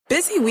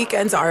Busy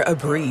weekends are a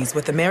breeze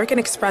with American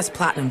Express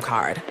Platinum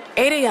Card.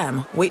 8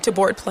 a.m., wait to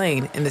board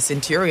plane in the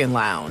Centurion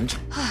Lounge.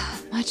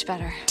 Much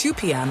better. 2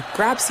 p.m.,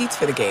 grab seats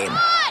for the game.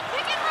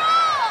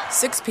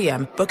 6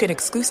 p.m., book an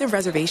exclusive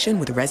reservation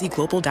with Resi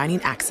Global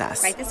Dining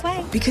Access. Right this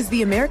way. Because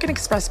the American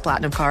Express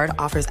Platinum Card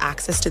offers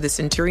access to the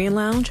Centurion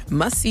Lounge,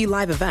 must-see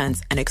live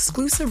events, and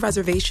exclusive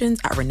reservations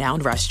at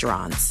renowned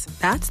restaurants.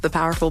 That's the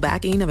powerful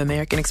backing of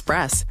American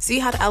Express. See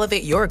how to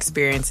elevate your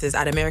experiences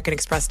at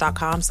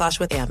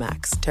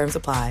americanexpress.com/withAmex. Terms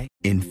apply.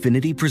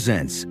 Infiniti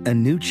presents a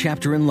new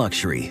chapter in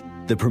luxury.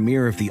 The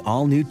premiere of the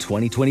all-new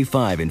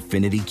 2025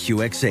 Infiniti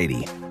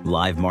QX80.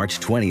 Live March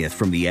 20th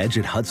from the Edge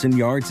at Hudson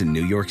Yards in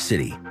New York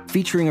City.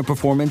 Featuring a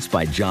performance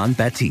by John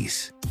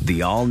Batiste.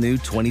 The all-new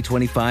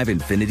 2025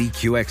 Infiniti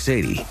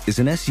QX80 is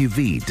an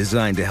SUV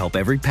designed to help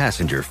every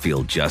passenger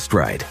feel just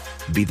right.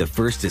 Be the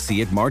first to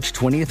see it March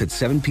 20th at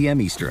 7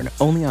 p.m. Eastern,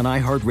 only on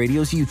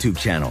iHeartRadio's YouTube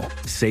channel.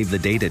 Save the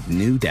date at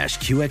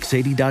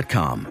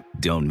new-QX80.com.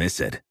 Don't miss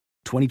it.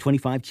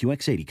 2025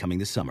 QX80 coming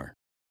this summer.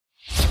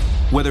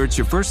 Whether it's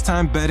your first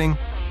time betting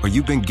or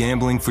you've been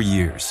gambling for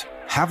years,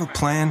 have a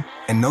plan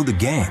and know the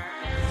game.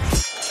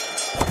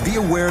 Be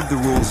aware of the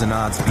rules and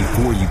odds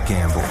before you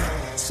gamble.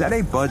 Set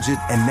a budget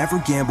and never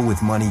gamble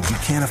with money you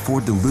can't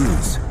afford to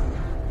lose.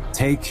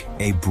 Take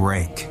a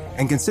break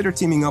and consider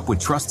teaming up with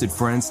trusted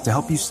friends to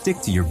help you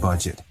stick to your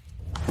budget.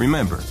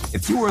 Remember,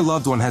 if you or a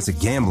loved one has a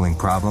gambling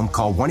problem,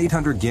 call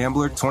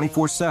 1-800-GAMBLER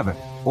 24/7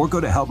 or go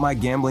to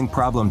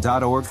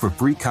helpmygamblingproblem.org for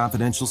free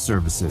confidential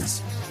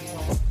services.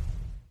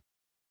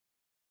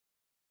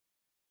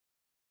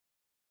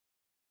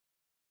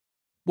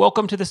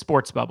 Welcome to The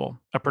Sports Bubble,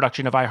 a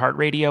production of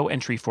iHeartRadio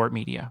and Treefort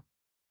Media.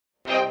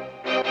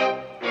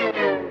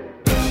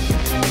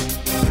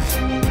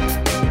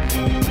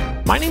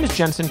 My name is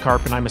Jensen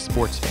Karp, and I'm a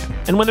sports fan.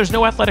 And when there's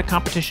no athletic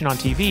competition on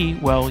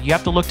TV, well, you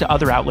have to look to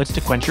other outlets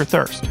to quench your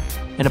thirst.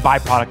 And a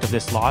byproduct of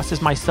this loss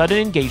is my sudden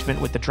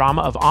engagement with the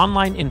drama of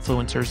online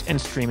influencers and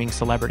streaming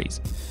celebrities.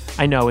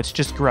 I know, it's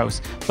just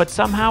gross, but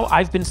somehow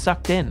I've been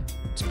sucked in.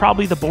 It's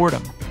probably the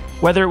boredom.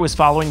 Whether it was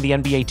following the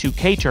NBA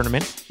 2K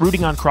tournament,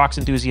 rooting on Crocs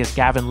enthusiast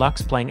Gavin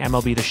Lux playing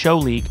MLB The Show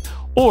League,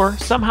 or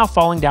somehow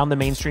falling down the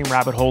mainstream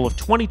rabbit hole of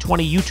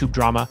 2020 YouTube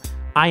drama,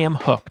 I am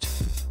hooked.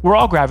 We're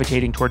all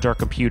gravitating towards our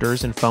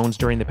computers and phones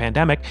during the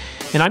pandemic,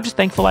 and I'm just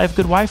thankful I have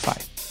good Wi-Fi.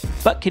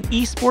 But can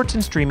esports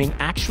and streaming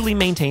actually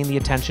maintain the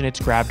attention it's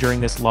grabbed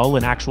during this lull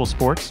in actual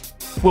sports?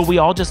 Will we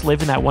all just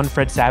live in that one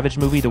Fred Savage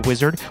movie, The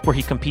Wizard, where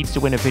he competes to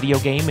win a video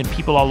game and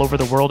people all over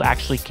the world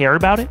actually care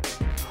about it?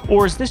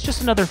 Or is this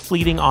just another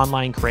fleeting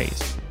online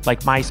craze,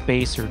 like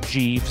MySpace or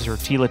Jeeves or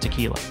Tila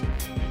Tequila?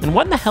 And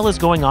what in the hell is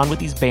going on with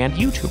these banned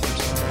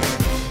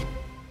YouTubers?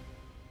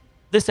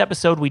 This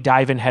episode, we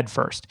dive in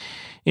headfirst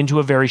into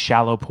a very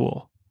shallow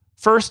pool.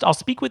 First, I'll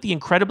speak with the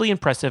incredibly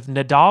impressive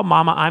Nidal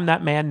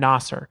MamaImDatMan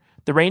Nasser,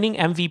 the reigning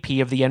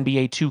MVP of the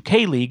NBA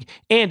 2K League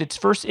and its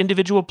first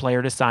individual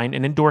player to sign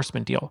an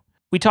endorsement deal.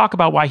 We talk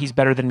about why he's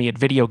better than me at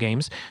video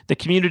games, the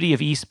community of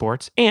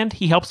esports, and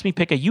he helps me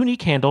pick a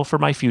unique handle for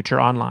my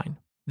future online.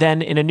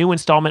 Then, in a new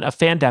installment of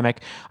Fandemic,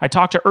 I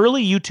talk to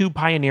early YouTube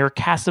pioneer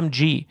Kassem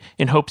G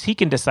in hopes he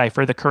can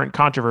decipher the current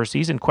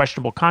controversies and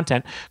questionable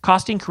content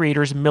costing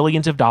creators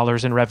millions of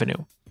dollars in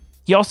revenue.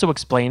 He also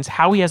explains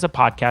how he has a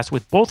podcast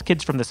with both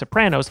kids from The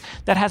Sopranos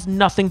that has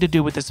nothing to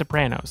do with The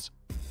Sopranos.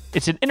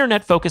 It's an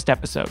internet-focused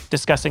episode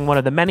discussing one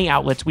of the many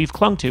outlets we've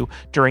clung to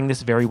during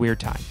this very weird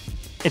time.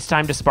 It's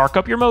time to spark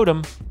up your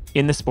modem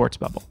in the sports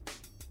bubble.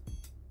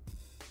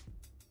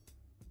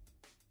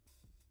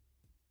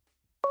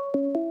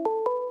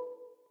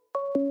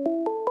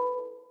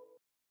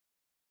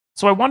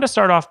 So I want to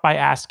start off by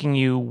asking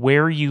you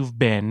where you've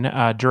been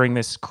during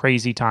this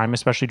crazy time,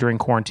 especially during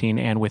quarantine,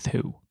 and with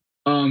who.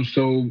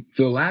 So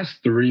for the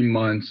last 3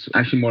 months,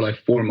 actually more like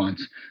 4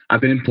 months, I've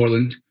been in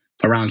Portland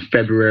around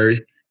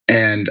February.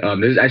 And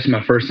this is actually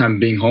my first time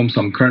being home.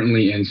 So I'm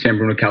currently in San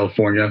Bruno,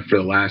 California for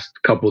the last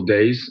couple of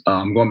days.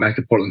 I'm going back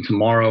to Portland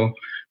tomorrow,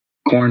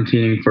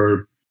 quarantining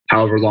for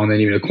however long they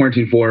need me to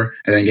quarantine for,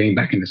 and then getting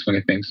back into swing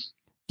of things.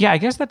 Yeah, I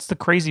guess that's the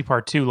crazy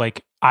part too.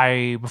 Like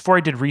before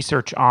I did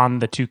research on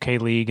the 2K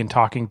League and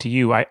talking to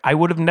you, I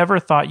would have never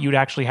thought you'd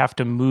actually have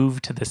to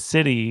move to the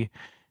city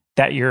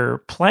that you're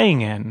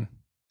playing in.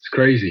 It's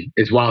crazy.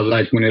 It's wild.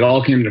 Like when it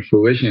all came to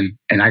fruition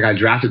and I got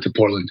drafted to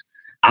Portland,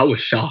 I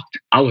was shocked.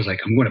 I was like,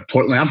 I'm going to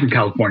Portland. I'm from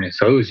California.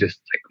 So it was just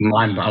like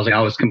mind blowing.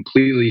 I was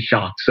completely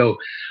shocked. So,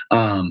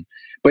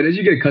 but as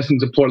you get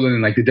accustomed to Portland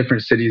and like the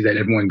different cities that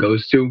everyone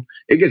goes to,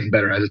 it gets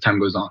better as the time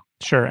goes on.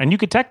 Sure. And you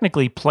could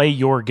technically play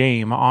your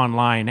game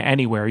online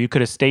anywhere. You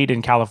could have stayed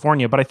in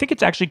California, but I think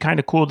it's actually kind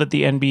of cool that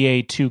the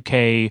NBA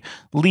 2K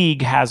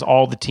League has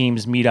all the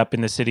teams meet up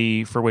in the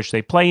city for which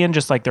they play in,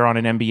 just like they're on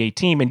an NBA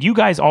team. And you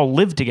guys all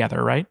live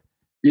together, right?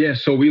 Yeah,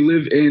 so we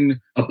live in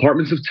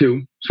apartments of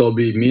 2. So it'll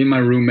be me and my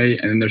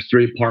roommate, and then there's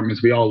 3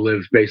 apartments. We all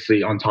live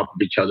basically on top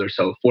of each other.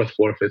 So 4th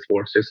floor, 5th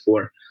floor, 6th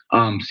floor.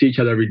 See each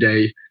other every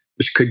day,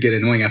 which could get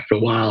annoying after a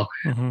while.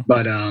 Mm-hmm.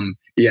 But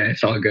yeah,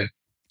 it's all good.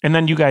 And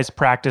then you guys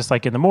practice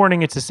like in the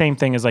morning. It's the same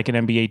thing as like an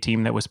NBA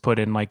team that was put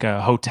in like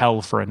a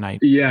hotel for a night.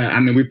 Yeah, I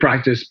mean, we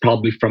practice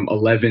probably from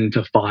 11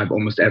 to 5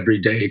 almost every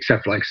day,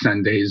 except for like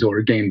Sundays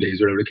or game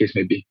days, whatever the case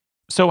may be.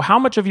 So how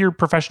much of your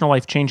professional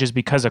life changes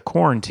because of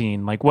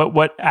quarantine? Like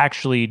what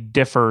actually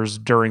differs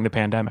during the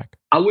pandemic?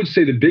 I would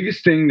say the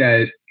biggest thing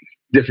that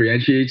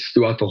differentiates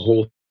throughout the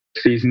whole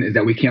season is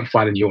that we can't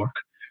fly to New York.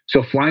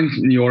 So flying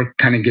to New York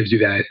kind of gives you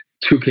that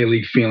 2K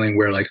League feeling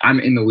where like I'm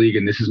in the league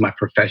and this is my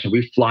profession.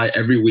 We fly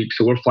every week.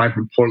 So we're flying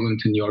from Portland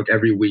to New York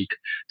every week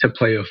to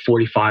play a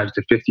 45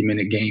 to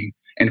 50-minute game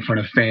in front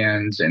of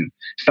fans and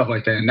stuff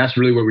like that. And that's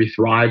really where we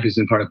thrive, is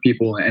in front of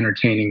people and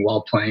entertaining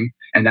while playing.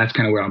 And that's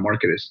kind of where our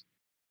market is.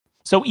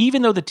 So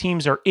even though the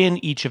teams are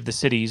in each of the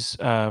cities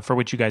for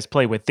which you guys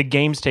play with, the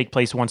games take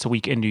place once a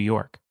week in New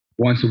York.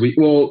 Once a week.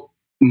 Well,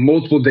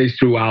 multiple days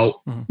throughout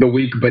the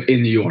week, but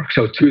in New York.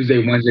 So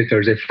Tuesday, Wednesday,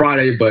 Thursday,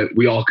 Friday, but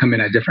we all come in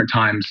at different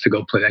times to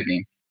go play that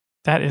game.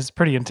 That is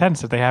pretty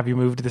intense that they have you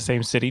move to the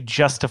same city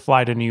just to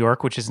fly to New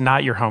York, which is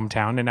not your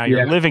hometown. And now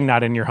you're living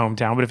not in your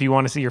hometown. But if you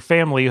want to see your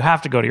family, you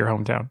have to go to your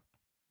hometown.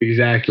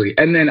 Exactly.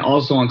 And then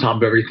also on top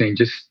of everything,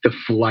 just the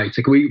flights.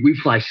 Like we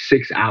fly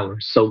 6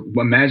 hours. So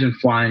imagine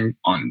flying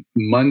on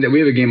Monday. We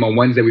have a game on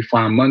Wednesday. We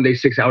fly on Monday,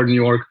 6 hours to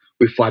New York.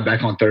 We fly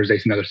back on Thursday,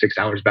 it's another 6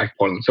 hours back to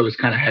Portland. So it's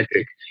kind of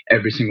hectic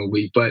every single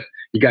week, but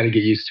you got to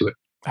get used to it.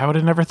 I would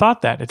have never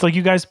thought that. It's like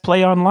you guys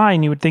play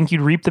online. You would think you'd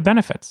reap the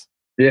benefits.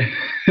 Yeah,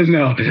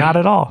 no. Not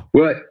at all.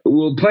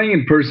 Well, playing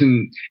in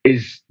person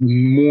is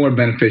more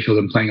beneficial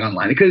than playing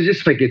online because it's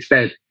just like it's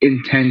that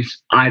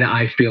intense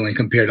eye-to-eye feeling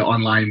compared to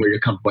online where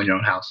you're comfortable in your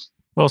own house.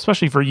 Well,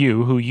 especially for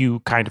you, who you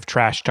kind of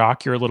trash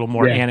talk. You're a little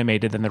more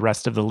animated than the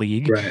rest of the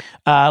league. Right.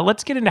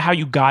 Let's get into how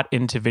you got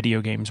into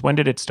video games. When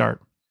did it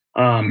start?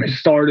 It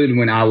started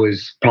when I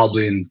was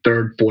probably in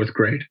 3rd, 4th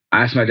grade.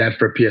 I asked my dad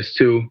for a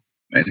PS2,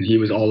 and he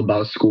was all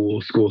about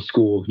school.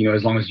 You know,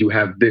 as long as you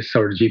have this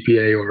sort of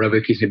GPA or whatever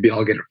the case may be,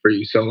 I'll get it for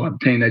you. So I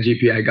obtained that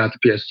GPA, I got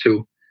the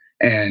PS2,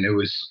 and it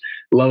was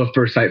love at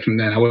first sight from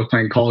then. I was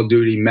playing Call of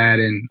Duty,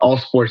 Madden, all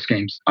sports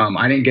games.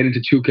 I didn't get into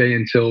 2K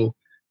until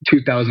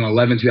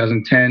 2011,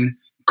 2010.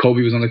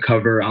 Kobe was on the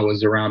cover. I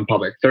was around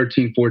probably like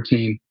 13,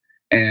 14,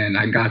 and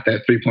I got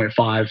that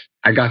 3.5.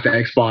 I got the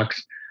Xbox.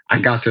 I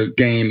got the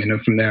game, and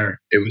then from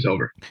there, it was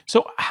over.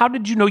 So how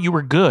did you know you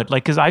were good?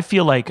 Like, because I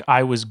feel like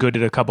I was good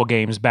at a couple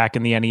games back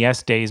in the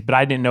NES days, but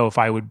I didn't know if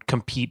I would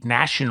compete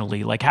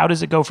nationally. Like, how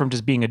does it go from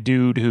just being a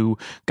dude who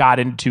got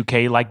into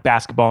 2K, like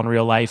basketball in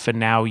real life, and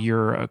now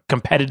you're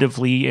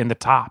competitively in the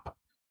top?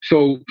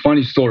 So,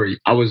 funny story.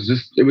 It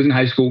was in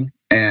high school,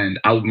 and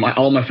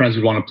all my friends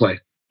would want to play.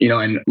 You know,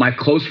 and my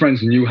close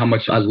friends knew how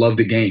much I loved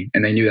the game,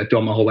 and they knew that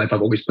throughout my whole life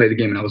I've always played the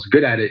game, and I was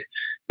good at it.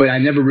 But I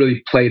never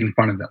really played in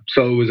front of them.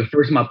 So it was the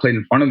first time I played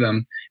in front of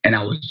them, and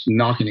I was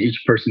knocking each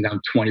person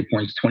down 20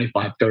 points,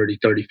 25, 30,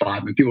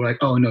 35. And people were like,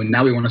 oh, no,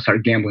 now we want to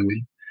start gambling with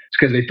you. It's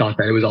because they thought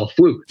that it was all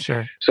fluke.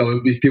 Sure. So it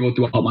would be people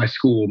throughout my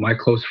school, my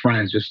close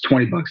friends, just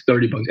 $20,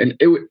 $30.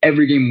 And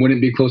every game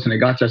wouldn't be close. And it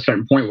got to a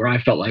certain point where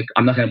I felt like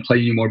I'm not going to play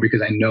anymore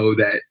because I know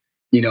that,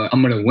 you know,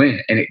 I'm going to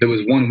win. And there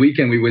was one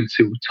weekend we went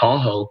to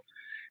Tahoe,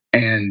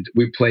 and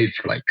we played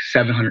for like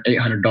 $700,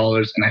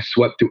 $800, and I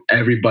swept through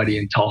everybody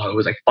in Tahoe. It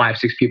was like 5,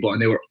 6 people,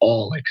 and they were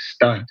all like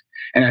stunned.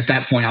 And at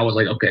that point, I was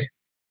like, okay,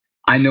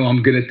 I know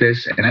I'm good at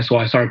this. And that's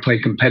why I started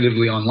playing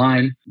competitively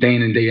online, day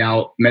in and day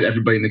out, met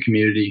everybody in the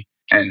community,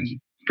 and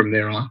from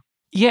there on.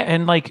 Yeah,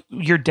 and like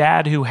your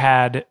dad, who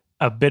had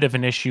a bit of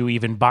an issue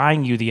even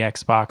buying you the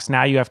Xbox,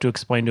 now you have to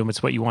explain to him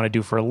it's what you want to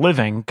do for a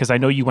living, because I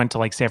know you went to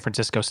like San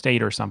Francisco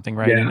State or something,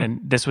 right? Yeah. And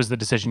this was the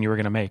decision you were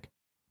going to make.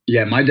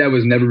 Yeah, my dad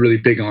was never really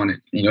big on it.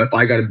 You know, if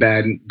I got a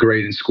bad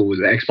grade in school,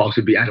 the Xbox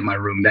would be out of my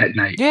room that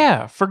night.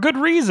 Yeah, for good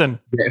reason.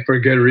 Yeah, for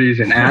good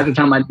reason. And at the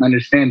time, I didn't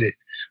understand it.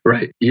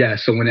 Right. Yeah.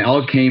 So when it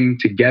all came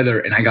together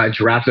and I got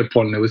drafted at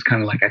Portland, it was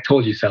kind of like, I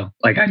told you so.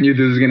 Like, I knew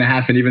this was going to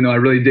happen, even though I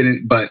really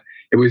didn't. But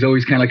it was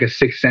always kind of like a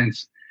sixth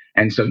sense.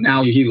 And so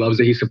now he loves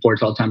it. He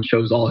supports all the time,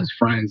 shows all his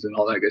friends and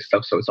all that good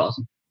stuff. So it's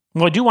awesome.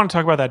 Well, I do want to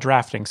talk about that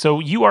drafting. So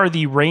you are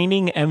the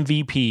reigning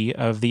MVP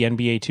of the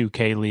NBA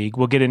 2K League.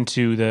 We'll get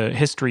into the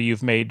history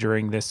you've made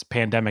during this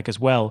pandemic as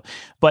well.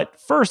 But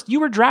first, you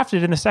were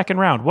drafted in the second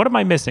round. What am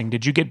I missing?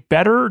 Did you get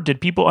better? Did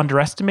people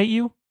underestimate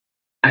you?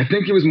 I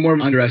think it was more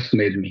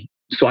underestimated me.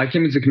 So I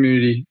came into the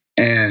community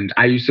and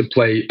I used to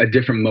play a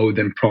different mode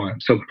than Pro-Am.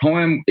 So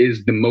Pro-Am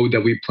is the mode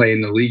that we play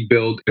in the league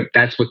build.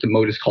 That's what the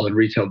mode is called in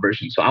retail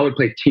version. So I would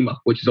play Team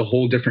Up, which is a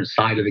whole different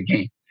side of the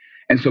game.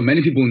 And so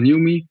many people knew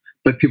me,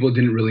 but people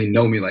didn't really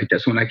know me like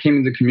that. So when I came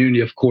into the community,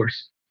 of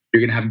course,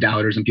 you're going to have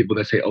doubters and people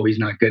that say, oh, he's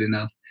not good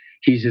enough.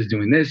 He's just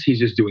doing this. He's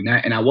just doing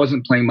that. And I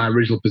wasn't playing my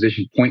original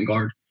position, point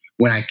guard,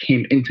 when I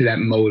came into that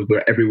mode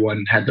where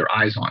everyone had their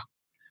eyes on.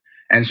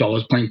 And so I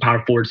was playing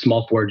power forward,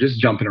 small forward,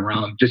 just jumping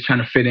around, just trying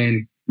to fit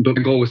in. But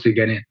the goal was to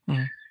get in.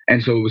 Mm.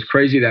 And so it was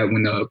crazy that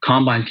when the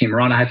combine came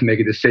around, I had to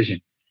make a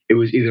decision. It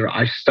was either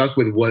I stuck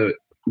with what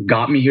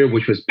got me here,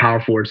 which was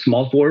power forward,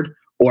 small forward,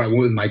 or I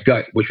went with my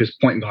gut, which was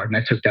point guard. And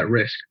I took that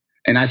risk.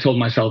 And I told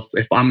myself,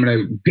 if I'm going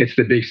to get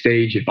to the big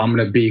stage, if I'm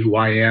going to be who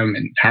I am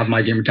and have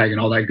my gamer tag and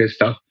all that good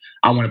stuff,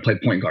 I want to play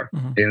point guard.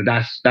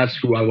 That's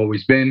who I've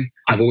always been.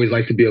 I've always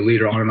liked to be a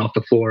leader on and off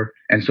the floor.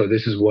 And so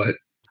this is what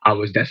I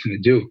was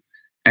destined to do.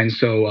 And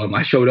so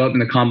I showed up in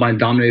the combine,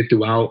 dominated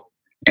throughout.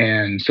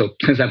 And so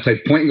since I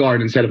played point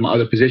guard instead of my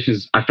other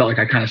positions, I felt like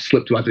I kind of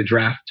slipped throughout the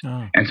draft.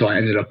 And so I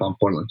ended up on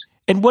Portland.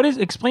 And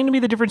explain to me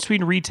the difference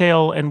between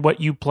retail and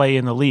what you play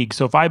in the league.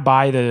 So if I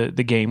buy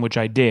the game, which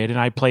I did, and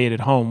I play it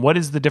at home, what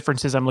is the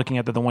differences I'm looking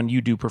at the one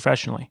you do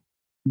professionally?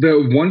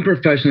 The one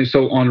professionally,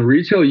 so on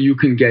retail, you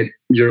can get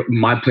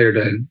my player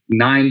to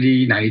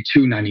 90,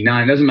 92,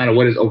 99. It doesn't matter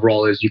what his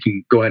overall is, you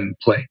can go ahead and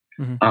play.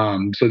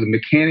 So the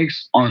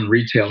mechanics on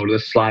retail, or the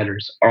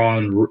sliders, are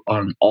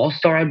on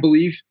All-Star, I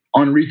believe,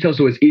 on retail.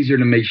 So it's easier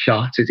to make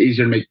shots, it's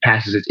easier to make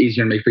passes, it's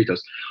easier to make free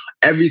throws.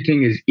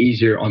 Everything is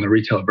easier on the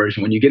retail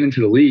version. When you get into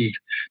the league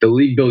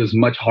build is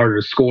much harder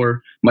to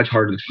score, much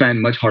harder to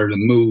defend, much harder to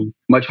move,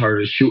 much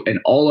harder to shoot. And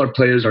all our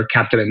players are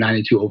capped at a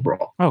 92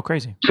 overall. Oh,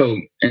 crazy. So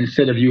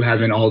instead of you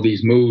having all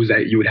these moves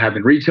that you would have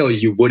in retail,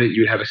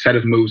 you'd have a set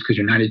of moves because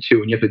you're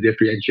 92 and you have to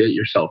differentiate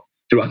yourself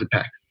throughout the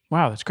pack.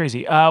 Wow, that's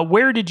crazy.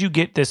 Where did you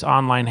get this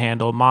online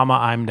handle,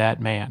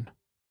 MamaImDatMan?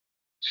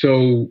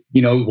 So,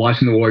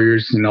 watching the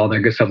Warriors and all that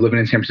good stuff, living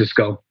in San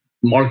Francisco,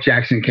 Mark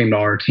Jackson came to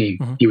our team.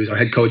 He was our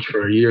head coach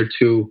for a year or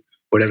two,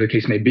 whatever the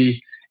case may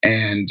be.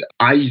 And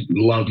I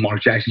love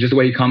Mark Jackson, just the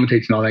way he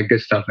commentates and all that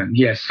good stuff. And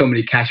he has so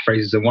many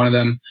catchphrases. And one of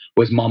them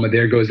was, "Mama,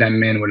 there goes that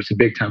man," when it's a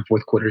big time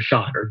fourth quarter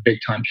shot or big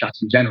time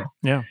shots in general.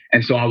 Yeah.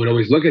 And so I would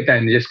always look at that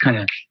and just kind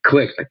of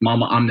click, like,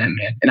 "Mama, I'm that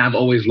man." And I've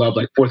always loved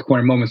like fourth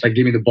quarter moments, like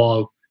give me the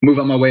ball, move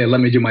out my way and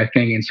let me do my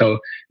thing. And so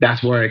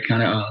that's where it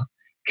kind of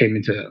came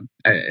into,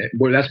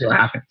 that's what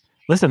happened.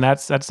 Listen,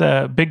 that's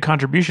a big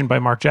contribution by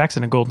Mark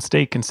Jackson in Golden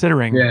State,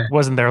 considering it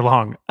wasn't there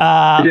long.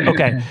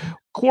 Okay.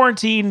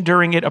 Quarantine,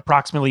 during it,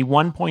 approximately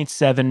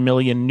 1.7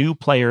 million new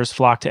players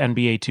flocked to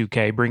NBA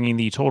 2K, bringing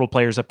the total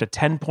players up to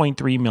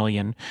 10.3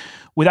 million.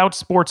 Without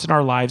sports in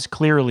our lives,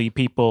 clearly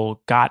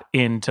people got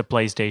into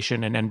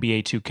PlayStation and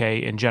NBA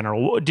 2K in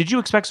general. Did you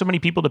expect so many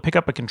people to pick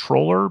up a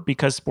controller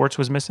because sports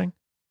was missing?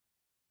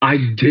 I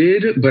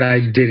did, but I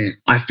didn't.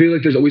 I feel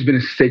like there's always been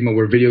a stigma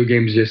where video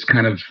games just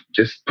kind of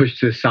just pushed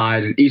to the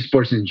side, and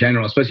esports in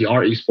general, especially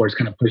our esports,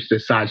 kind of pushed to the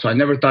side. So I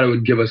never thought it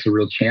would give us a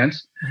real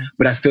chance.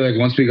 But I feel like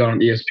once we got on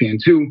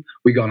ESPN2,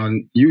 we got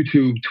on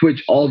YouTube,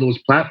 Twitch, all those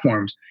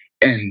platforms,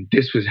 and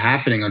this was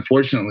happening.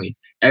 Unfortunately,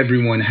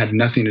 everyone had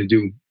nothing to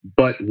do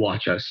but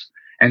watch us.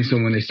 And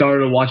so when they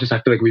started to watch us, I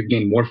feel like we've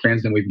gained more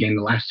fans than we've gained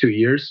the last 2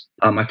 years.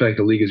 I feel like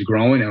the league is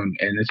growing, and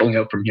it's only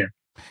up from here.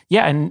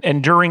 Yeah,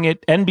 and during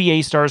it,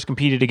 NBA stars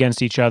competed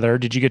against each other.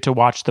 Did you get to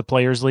watch the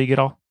Players League at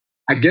all?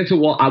 I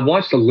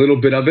watched a little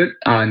bit of it,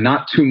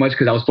 not too much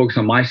because I was focused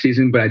on my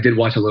season, but I did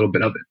watch a little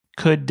bit of it.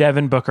 Could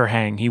Devin Booker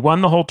hang? He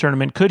won the whole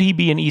tournament. Could he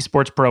be an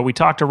esports pro? We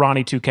talked to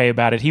Ronnie 2K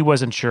about it. He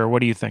wasn't sure. What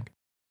do you think?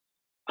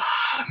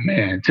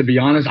 Man, to be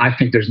honest, I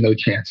think there's no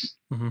chance.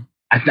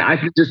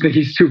 I just think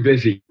he's too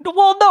busy.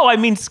 Well, no, I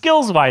mean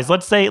skills wise.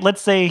 Let's say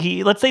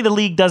the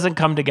league doesn't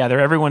come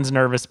together. Everyone's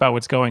nervous about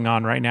what's going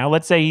on right now.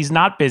 Let's say he's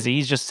not busy.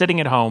 He's just sitting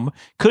at home.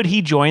 Could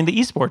he join the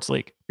esports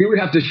league? He would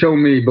have to show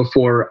me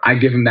before I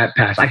give him that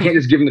pass. I can't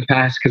just give him the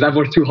pass because I've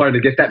worked too hard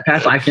to get that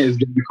pass. I can't just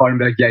give him the card and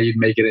be like, "Yeah, you'd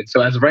make it in."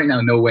 So as of right now,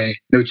 no way,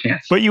 no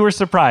chance. But you were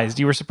surprised.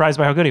 You were surprised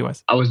by how good he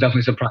was. I was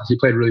definitely surprised. He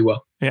played really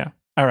well. Yeah.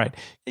 All right.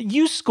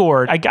 You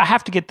scored, I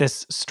have to get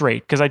this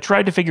straight because I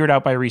tried to figure it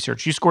out by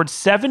research. You scored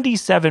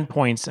 77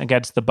 points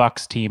against the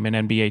Bucks team in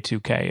NBA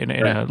 2K in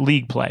a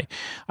league play.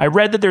 I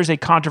read that there's a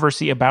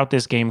controversy about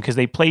this game because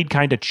they played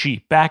kind of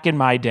cheap. Back in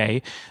my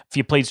day, if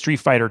you played Street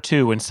Fighter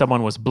 2 and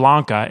someone was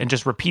Blanca and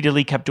just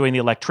repeatedly kept doing the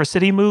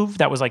electricity move,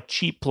 that was like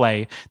cheap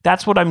play.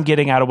 That's what I'm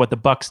getting out of what the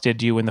Bucks did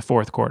to you in the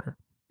fourth quarter.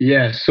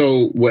 Yeah,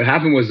 so what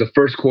happened was the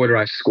first quarter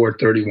I scored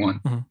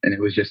 31, and it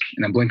was just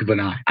in a blink of an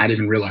eye. I didn't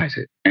even realize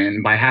it.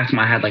 And by halftime,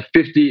 I had like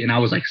 50, and I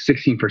was like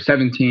 16 for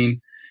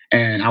 17.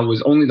 And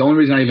the only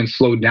reason I even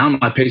slowed down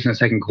my pace in the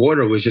second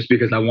quarter was just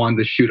because I wanted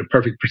to shoot a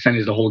perfect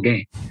percentage the whole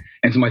game.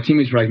 And so my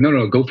teammates were like,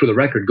 no, go for the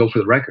record, go for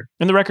the record.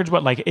 And the record's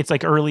what, like, it's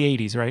like early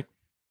 80s, right?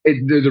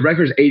 The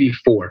record's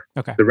 84.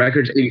 Okay. The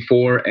record's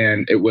 84,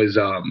 and it was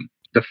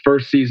the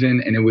first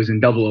season, and it was in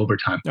double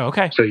overtime.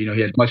 Okay. So, he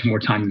had much more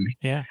time than me.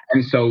 Yeah.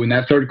 And so when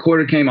that third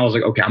quarter came, I was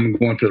like, okay, I'm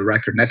going for the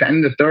record. And at the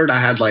end of the third,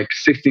 I had like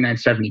 69,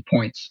 70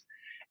 points.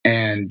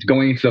 And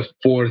going into the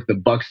fourth, the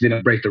Bucks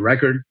didn't break the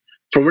record.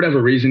 For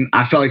whatever reason,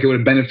 I felt like it would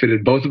have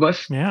benefited both of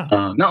us. Yeah.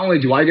 Not only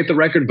do I get the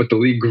record, but the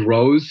league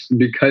grows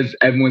because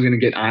everyone's going to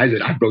get eyes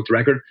that I broke the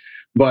record.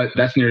 But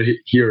that's near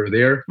here or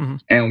there.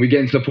 And we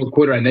get into the fourth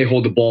quarter, and they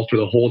hold the ball for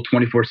the whole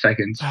 24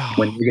 seconds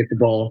when we get the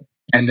ball.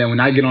 And then when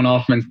I get on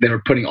offense, they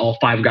were putting all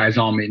 5 guys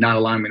on me, not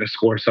allowing me to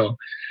score. So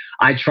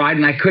I tried,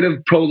 and I could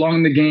have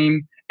prolonged the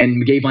game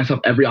and gave myself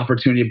every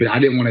opportunity, but I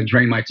didn't want to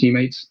drain my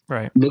teammates.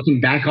 Right.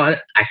 Looking back on it,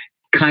 I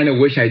kind of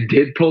wish I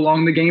did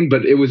prolong the game,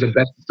 but it was a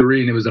best of 3,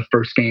 and it was the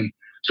first game.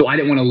 So I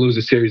didn't want to lose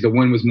the series. The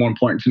win was more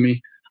important to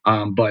me.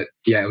 But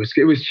yeah, it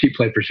was cheap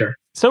play for sure.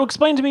 So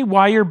explain to me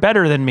why you're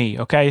better than me.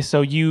 Okay,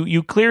 so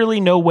you clearly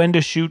know when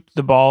to shoot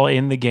the ball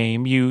in the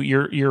game.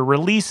 Your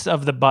release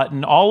of the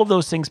button, all of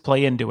those things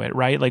play into it,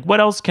 right? Like, what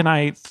else can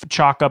I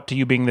chalk up to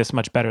you being this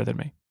much better than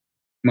me?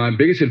 My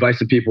biggest advice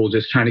to people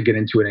just trying to get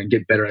into it and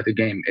get better at the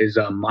game is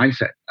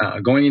mindset.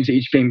 Going into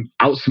each game,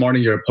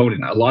 outsmarting your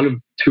opponent. A lot of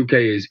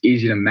 2K is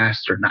easy to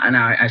master. And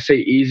I say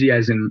easy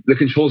as in the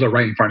controls are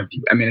right in front of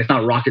you. I mean, it's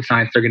not rocket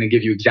science. They're going to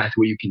give you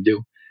exactly what you can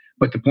do.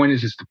 But the point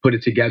is to put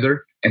it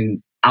together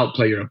and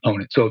outplay your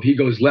opponent. So if he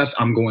goes left,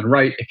 I'm going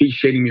right. If he's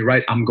shading me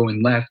right, I'm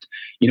going left.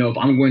 If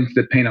I'm going to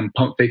the paint, I'm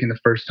pump faking the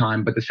first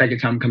time, but the second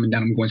time I'm coming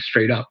down, I'm going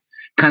straight up.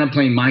 Kind of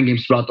playing mind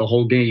games throughout the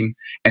whole game.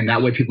 And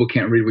that way people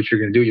can't read what you're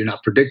going to do. You're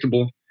not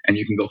predictable and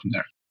you can go from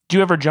there. Do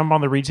you ever jump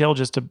on the retail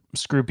just to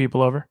screw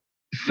people over?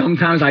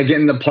 Sometimes I get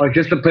in the park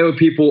just to play with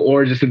people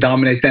or just to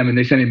dominate them. And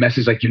they send me a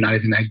message like, you're not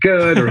even that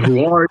good or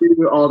who are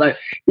you, all that.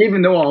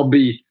 Even though I'll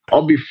be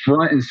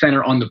front and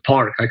center on the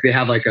park. Like they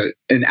have like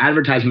an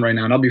advertisement right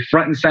now and I'll be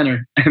front and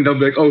center and they'll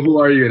be like, oh, who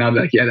are you? And I'll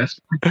be like, yeah, that's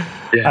fine.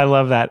 Yeah. I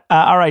love that.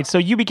 All right. So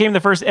you became the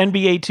first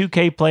NBA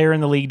 2K player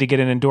in the league to get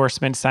an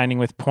endorsement signing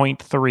with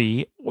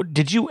 .3.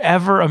 Did you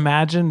ever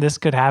imagine this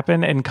could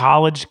happen in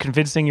college,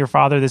 convincing your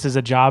father this is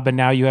a job and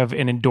now you have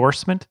an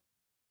endorsement?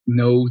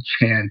 No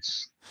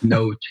chance.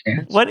 No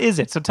chance. What is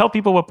it? So tell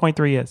people what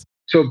 .3 is.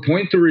 So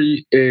 .3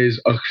 is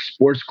a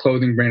sports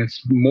clothing brand.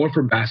 It's more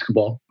for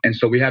basketball. And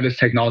so we have this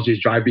technology,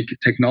 it's dry beat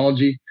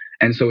technology.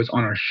 And so it's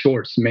on our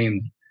shorts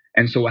mainly.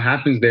 And so what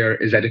happens there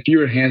is that if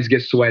your hands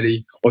get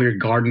sweaty or you're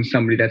guarding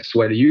somebody that's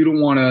sweaty, you don't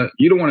want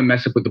to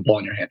mess up with the ball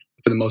in your hand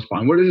for the most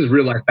part. This is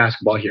real life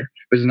basketball here.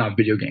 This is not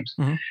video games.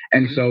 Mm-hmm.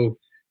 And so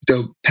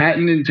the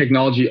patented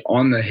technology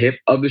on the hip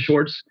of the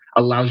shorts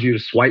allows you to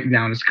swipe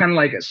down. It's kind of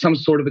like some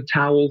sort of a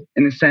towel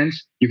in a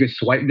sense. You can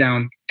swipe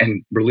down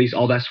and release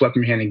all that sweat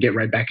from your hand and get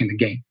right back in the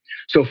game.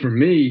 So for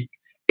me,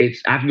 it's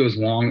after those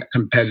long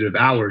competitive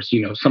hours,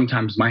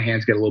 sometimes my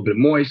hands get a little bit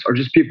moist or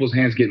just people's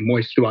hands get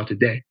moist throughout the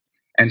day.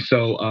 And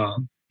so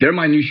they're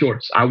my new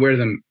shorts. I wear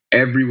them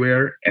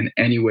everywhere and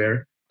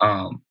anywhere.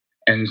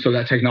 And so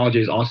that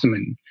technology is awesome.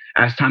 And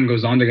as time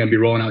goes on, they're going to be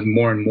rolling out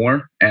more and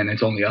more, and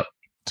it's only up.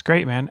 It's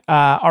great, man.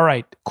 All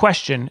right.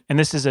 Question, and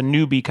this is a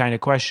newbie kind of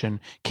question.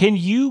 Can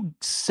you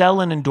sell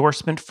an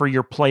endorsement for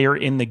your player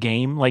in the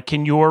game? Like,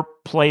 can your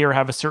player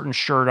have a certain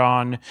shirt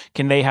on?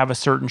 Can they have a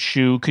certain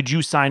shoe? Could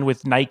you sign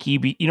with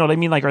Nike? You know what I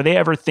mean? Like, are they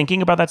ever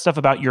thinking about that stuff,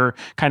 about your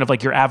kind of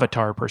like your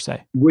avatar per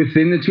se?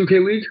 Within the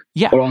 2K League?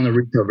 Yeah. Or on the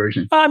retail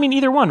version? I mean,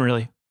 either one,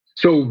 really.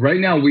 So right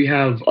now we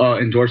have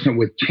endorsement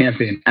with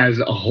Champion as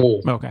a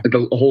whole. Okay.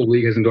 The whole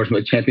league has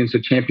endorsement with Champion. So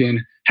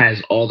Champion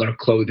has all their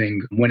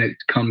clothing when it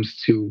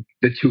comes to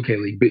the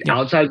 2K League. But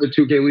outside of the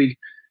 2K League,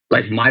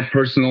 like my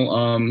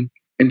personal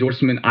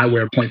endorsement, I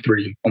wear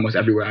 .3 almost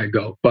everywhere I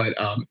go. But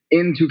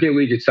in 2K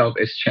League itself,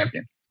 it's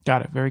Champion.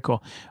 Got it. Very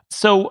cool.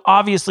 So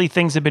obviously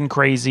things have been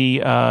crazy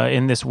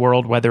in this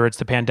world, whether it's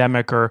the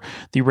pandemic or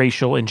the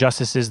racial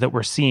injustices that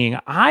we're seeing.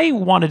 I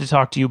wanted to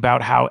talk to you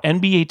about how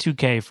NBA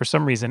 2K, for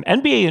some reason,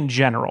 NBA in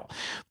general,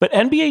 but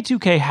NBA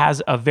 2K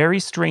has a very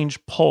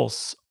strange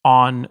pulse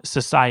on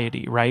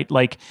society, right?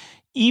 Like,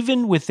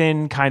 even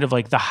within kind of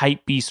like the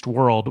hype beast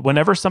world,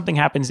 whenever something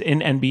happens in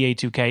NBA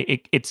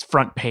 2K, it's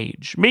front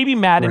page. Maybe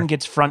Madden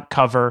gets front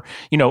cover,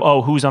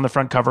 who's on the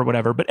front cover,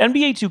 whatever. But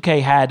NBA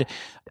 2K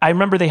I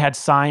remember they had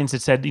signs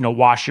that said,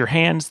 wash your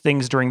hands,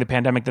 things during the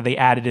pandemic that they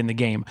added in the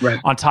game.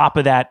 Right. On top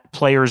of that,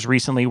 players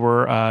recently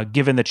were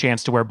given the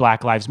chance to wear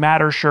Black Lives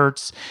Matter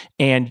shirts,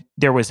 and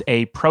there was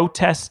a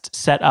protest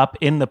set up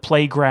in the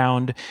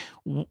playground.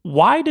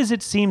 Why does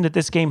it seem that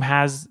this game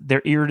has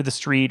their ear to the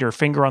street or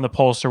finger on the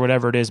pulse or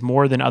whatever it is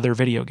more than other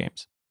video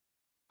games?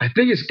 I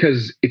think it's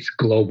because it's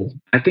global.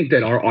 I think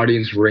that our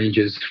audience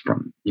ranges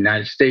from the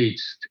United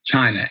States to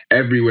China,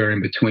 everywhere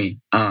in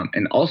between.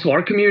 And also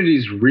our community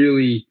is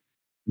really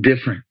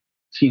different.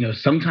 So,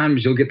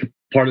 sometimes you'll get the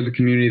part of the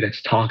community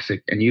that's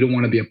toxic and you don't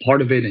want to be a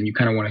part of it and you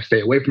kind of want to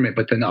stay away from it.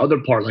 But then the other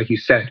part, like you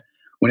said,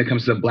 when it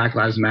comes to the Black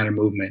Lives Matter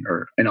movement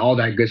and all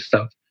that good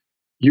stuff,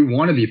 you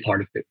want to be a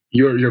part of it.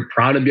 You're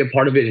proud to be a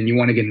part of it and you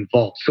want to get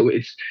involved. So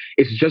it's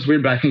just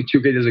weird, but I think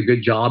 2K does a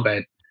good job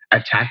at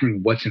attacking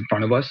what's in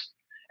front of us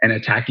and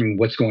attacking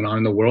what's going on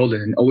in the world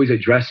and always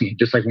addressing it.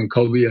 Just like when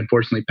Kobe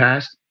unfortunately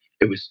passed,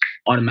 it was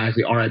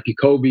automatically RIP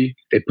Kobe.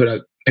 They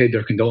paid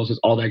their condolences,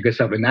 all that good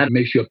stuff. And that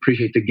makes you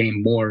appreciate the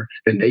game more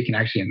than they can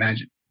actually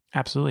imagine.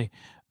 Absolutely.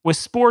 With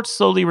sports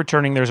slowly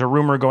returning, there's a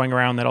rumor going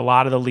around that a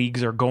lot of the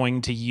leagues are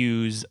going to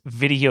use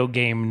video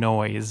game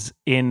noise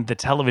in the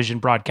television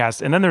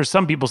broadcast. And then there's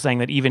some people saying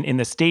that even in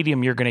the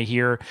stadium, you're going to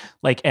hear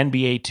like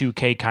NBA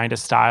 2K kind of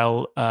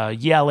style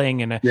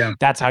yelling. And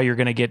that's how you're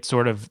going to get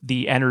sort of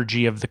the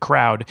energy of the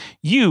crowd.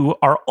 You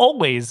are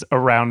always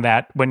around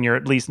that when you're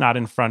at least not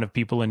in front of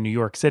people in New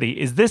York City.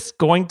 Is this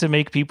going to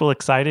make people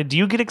excited? Do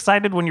you get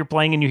excited when you're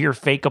playing and you hear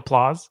fake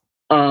applause?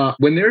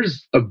 When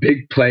there's a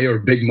big play or a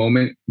big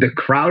moment, the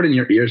crowd in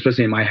your ear,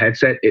 especially in my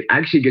headset, it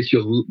actually gets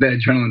you the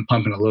adrenaline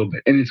pumping a little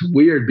bit. And it's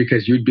weird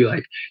because you'd be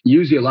like,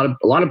 usually a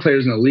lot of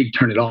players in the league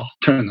turn it off,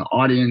 turn the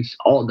audience,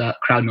 all that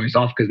crowd noise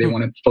off because they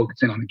want to focus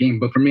in on the game.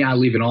 But for me, I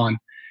leave it on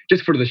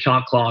just for the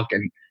shot clock.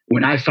 And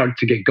when I start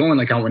to get going,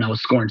 like when I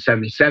was scoring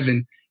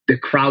 77, the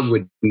crowd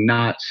would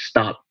not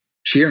stop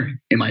cheering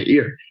in my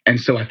ear. And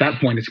so at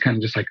that point, it's kind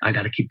of just like, I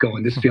got to keep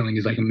going. This feeling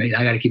is like amazing.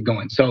 I got to keep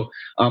going. So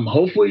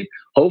hopefully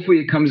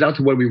it comes out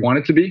to where we want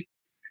it to be.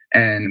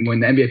 And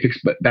when the NBA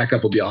picks back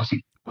up, will be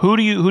awesome. Who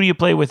do you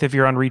play with if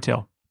you're on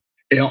retail?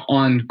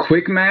 On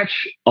quick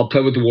match, I'll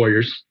play with the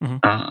Warriors,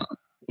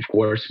 of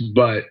course.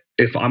 But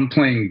if I'm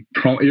playing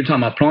pro, you're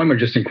talking about pro or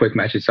just in quick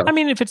match itself? I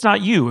mean, if it's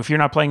not you, if you're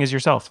not playing as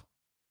yourself.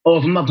 Oh,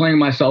 if I'm not playing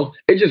myself,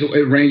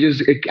 it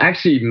ranges. It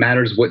actually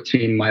matters what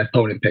team my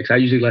opponent picks. I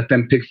usually let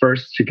them pick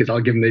first because I'll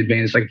give them the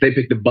advantage. Like if they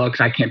pick the Bucks,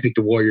 I can't pick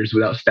the Warriors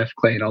without Steph,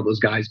 Clay, and all those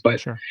guys.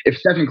 But if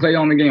Steph and Clay are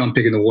on the game, I'm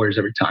picking the Warriors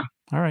every time.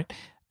 All right.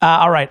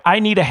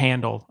 I need a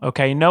handle.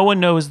 Okay. No one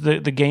knows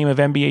the game of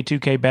NBA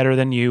 2K better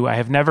than you. I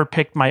have never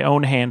picked my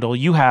own handle.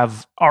 You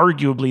have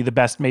arguably the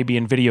best maybe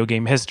in video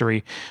game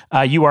history.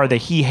 You are the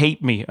he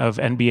hate me of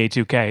NBA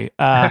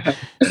 2K.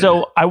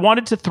 So I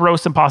wanted to throw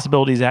some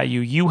possibilities at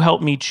you. You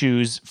help me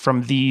choose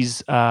from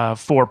these 4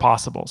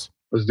 possibles.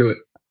 Let's do it.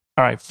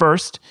 All right.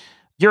 First,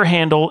 your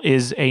handle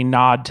is a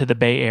nod to the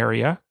Bay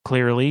Area.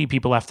 Clearly,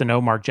 people have to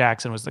know Mark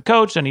Jackson was the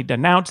coach and he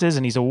announces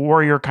and he's a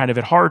Warrior kind of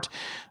at heart.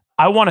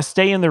 I want to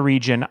stay in the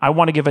region. I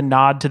want to give a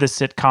nod to the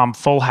sitcom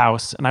Full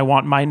House, and I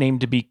want my name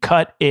to be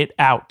Cut It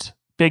Out.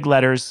 Big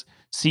letters,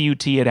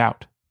 C-U-T it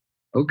out.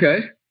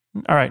 Okay.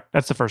 All right,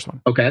 that's the first one.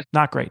 Okay.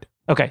 Not great.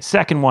 Okay,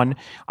 second one.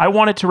 I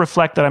want it to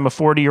reflect that I'm a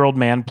 40-year-old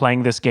man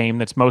playing this game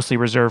that's mostly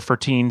reserved for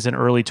teens and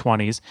early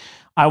 20s.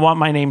 I want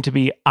my name to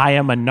be I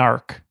Am a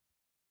Narc.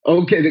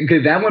 Okay,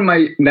 that one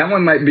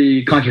might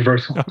be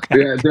controversial. Okay.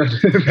 Yeah,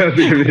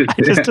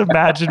 I just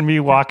imagine me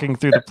walking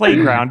through the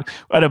playground,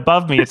 and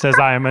above me it says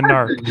 "I am a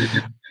narc."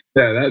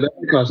 Yeah, that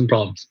would cause some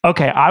problems.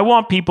 Okay, I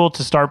want people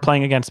to start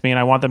playing against me, and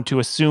I want them to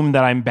assume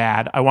that I'm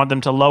bad. I want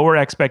them to lower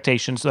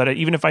expectations so that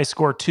even if I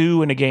score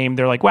 2 in a game,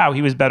 they're like, "Wow,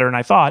 he was better than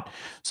I thought."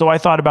 So I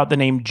thought about the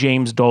name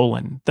James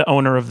Dolan, the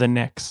owner of the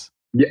Knicks.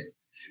 Yeah,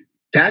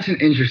 that's an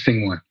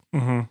interesting one.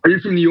 Mm-hmm. Are you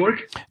from New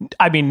York?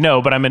 I mean,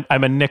 no, but I'm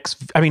a Knicks.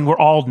 I mean, we're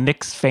all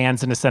Knicks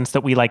fans in a sense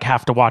that we like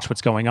have to watch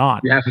what's going on.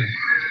 Yeah.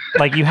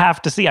 Like you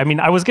have to see. I mean,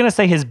 I was gonna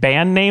say his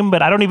band name,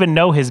 but I don't even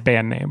know his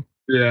band name.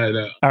 Yeah, I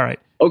know. All right.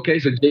 Okay,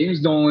 so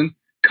James Dolan,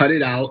 Cut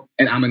It Out,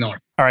 and I'm an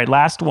Art. All right,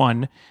 last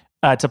one.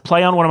 To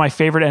play on one of my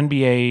favorite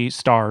NBA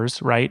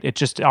stars, right? It's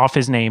just off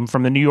his name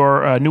from the New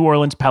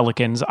Orleans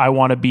Pelicans. I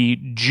want to be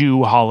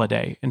Jew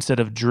Holiday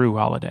instead of Drew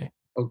Holiday.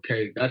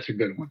 Okay, that's a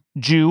good one.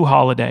 Jew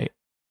Holiday.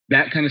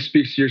 That kind of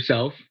speaks to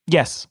yourself.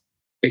 Yes.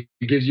 It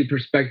gives you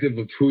perspective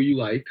of who you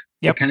like.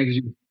 Yep. It kind of gives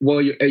you,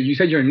 well, you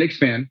said you're a Knicks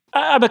fan.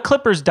 I'm a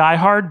Clippers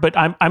diehard, but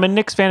I'm a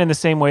Knicks fan in the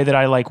same way that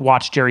I like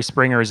watched Jerry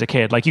Springer as a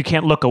kid. Like you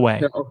can't look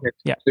away. Okay.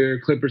 Yeah. So you're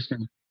a Clippers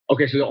fan.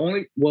 Okay. So the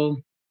only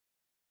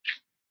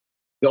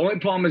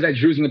problem is that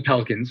Drew's in the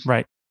Pelicans.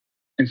 Right.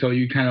 And so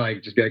you kind of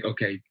like just be like,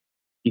 okay,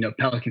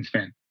 Pelicans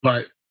fan.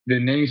 But the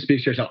name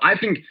speaks to yourself. I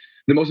think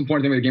the most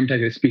important thing with the game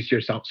tag is it speaks to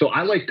yourself. So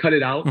I like Cut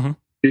It Out. Mm-hmm.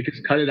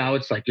 Because Cut It Out,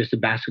 it's like just a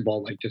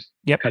basketball, like just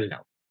cut it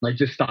out. Like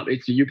just stop.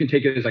 You can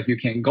take it as like you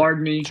can't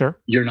guard me. Sure.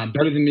 You're not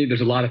better than me.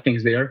 There's a lot of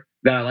things there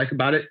that I like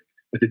about it.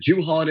 But the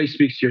Jew Holiday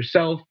speaks to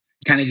yourself.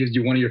 Kind of gives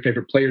you one of your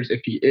favorite players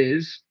if he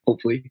is,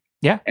 hopefully.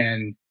 Yeah.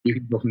 And you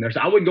can go from there. So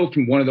I would go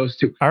from one of those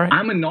 2. All right.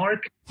 I'm a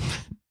Narc.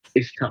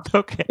 It's tough.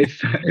 Okay. It's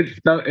tough.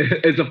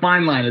 It's a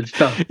fine line. It's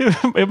tough.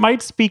 It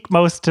might speak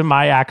most to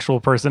my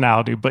actual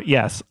personality, but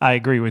yes, I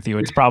agree with you.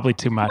 It's probably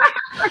too much.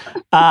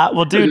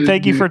 Well, dude,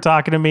 thank you for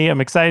talking to me.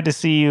 I'm excited to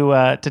see you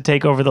to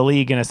take over the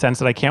league in a sense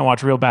that I can't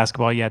watch real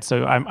basketball yet.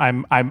 So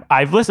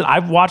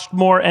I've watched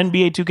more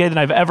NBA 2K than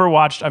I've ever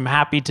watched. I'm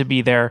happy to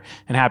be there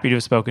and happy to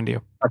have spoken to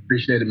you. I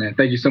appreciate it, man.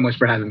 Thank you so much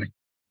for having me.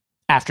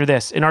 After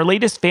this, in our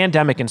latest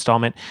Fandemic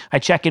installment, I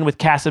check in with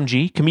Kassem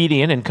G,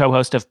 comedian and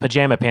co-host of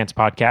Pajama Pants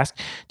Podcast,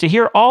 to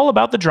hear all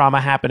about the drama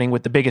happening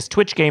with the biggest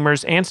Twitch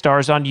gamers and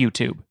stars on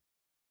YouTube.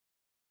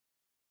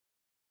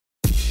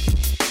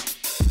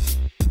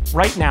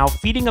 Right now,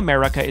 Feeding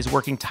America is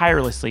working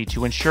tirelessly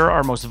to ensure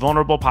our most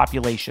vulnerable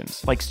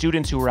populations, like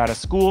students who are out of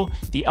school,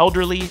 the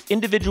elderly,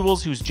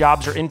 individuals whose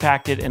jobs are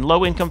impacted, and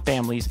low-income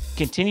families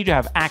continue to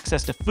have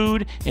access to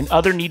food and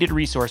other needed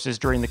resources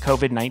during the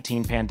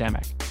COVID-19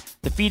 pandemic.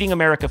 The Feeding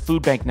America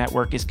Food Bank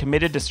Network is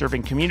committed to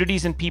serving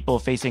communities and people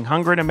facing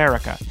hunger in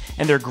America,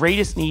 and their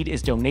greatest need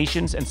is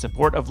donations and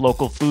support of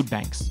local food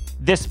banks.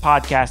 This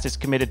podcast is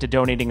committed to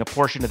donating a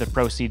portion of the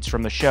proceeds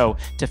from the show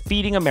to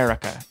Feeding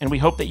America, and we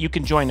hope that you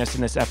can join us in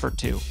this effort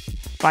too.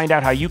 Find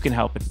out how you can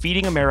help at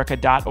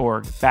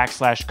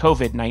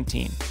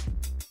feedingamerica.org/COVID-19.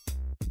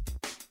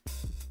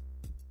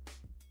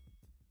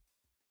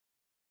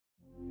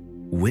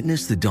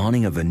 Witness the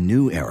dawning of a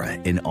new era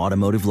in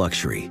automotive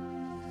luxury,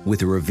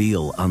 with a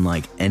reveal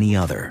unlike any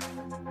other,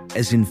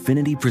 as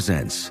Infiniti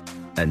presents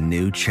a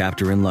new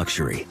chapter in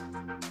luxury,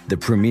 the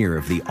premiere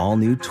of the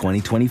all-new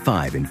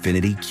 2025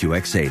 Infiniti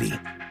QX80.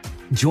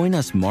 Join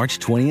us March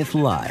 20th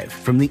live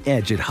from the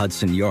Edge at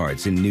Hudson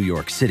Yards in New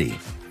York City,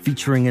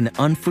 featuring an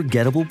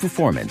unforgettable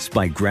performance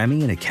by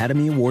Grammy and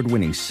Academy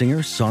Award-winning singer,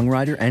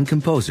 songwriter, and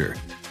composer,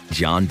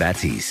 Jon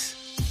Batiste.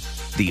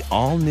 The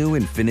all-new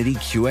Infiniti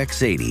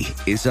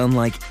QX80 is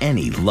unlike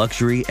any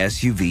luxury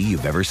SUV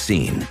you've ever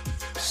seen.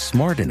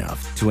 Smart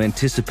enough to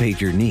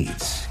anticipate your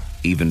needs,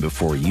 even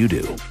before you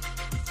do.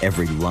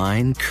 Every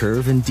line,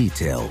 curve, and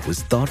detail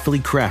was thoughtfully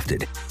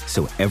crafted,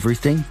 so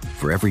everything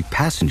for every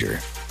passenger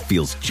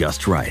feels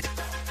just right.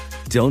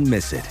 Don't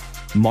miss it.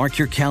 Mark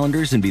your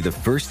calendars and be the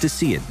first to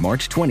see it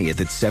March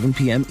 20th at 7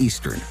 p.m.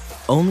 Eastern,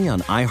 only on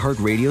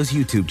iHeartRadio's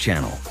YouTube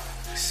channel.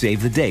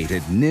 Save the date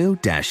at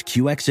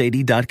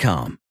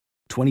new-QX80.com.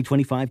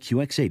 2025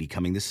 QX80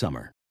 coming this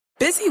summer.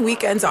 Busy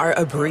weekends are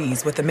a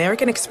breeze with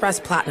American Express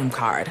Platinum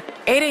Card.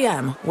 8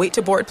 a.m., wait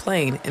to board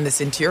plane in the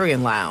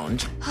Centurion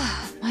Lounge.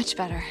 Much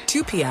better.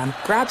 2 p.m.,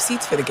 grab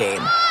seats for the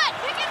game.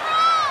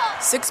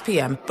 6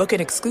 p.m., book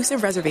an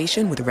exclusive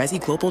reservation with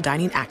Resi Global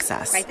Dining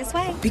Access. Right this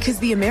way. Because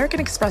the American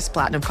Express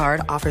Platinum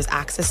Card offers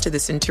access to the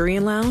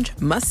Centurion Lounge,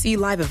 must-see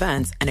live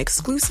events, and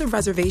exclusive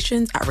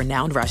reservations at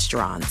renowned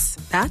restaurants.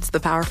 That's the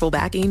powerful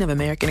backing of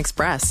American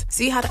Express.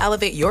 See how to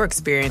elevate your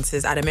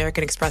experiences at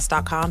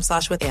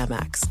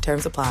americanexpress.com/withAmex.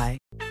 Terms apply.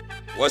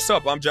 What's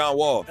up? I'm John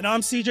Wall. And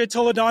I'm CJ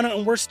Toledano,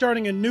 and we're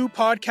starting a new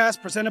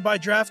podcast presented by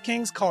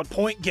DraftKings called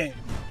Point Game.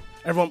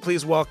 Everyone,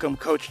 please welcome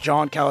Coach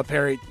John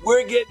Calipari.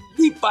 We're getting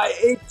beat by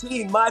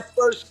 18. My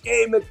first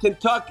game in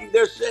Kentucky,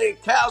 they're saying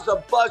Cal's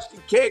a bust. He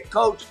can't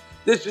coach.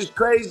 This is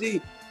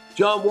crazy.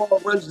 John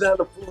Wall runs down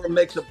the floor and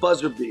makes a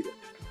buzzer beater.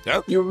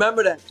 Yep. You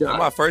remember that, John? That's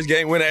my first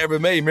game win I ever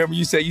made. Remember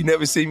you said you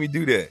never seen me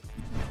do that.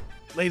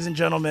 Ladies and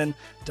gentlemen,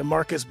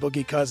 DeMarcus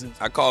Boogie Cousins.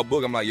 I called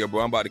Book. I'm like, yo,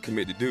 bro, I'm about to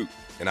commit to Duke.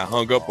 And I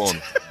hung up on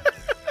him.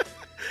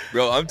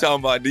 Bro, I'm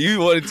talking about, do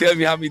you want to tell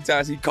me how many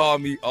times he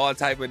called me all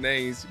type of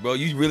names? Bro,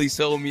 you really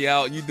sold me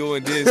out. You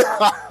doing this.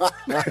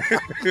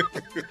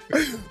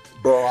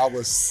 Bro, I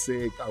was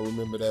sick. I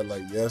remember that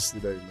like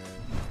yesterday, man.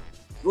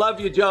 Love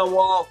you, John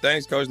Wall.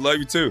 Thanks, Coach. Love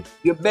you, too.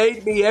 You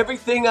made me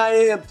everything I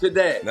am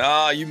today.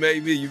 Nah, you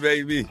made me. You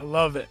made me. I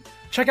love it.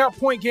 Check out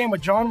Point Game with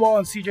John Wall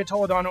and CJ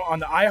Toledano on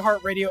the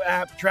iHeartRadio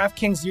app,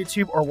 DraftKings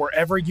YouTube, or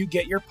wherever you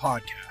get your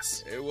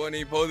podcasts. It wasn't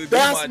even supposed to be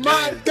That's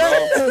my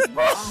game,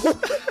 bro.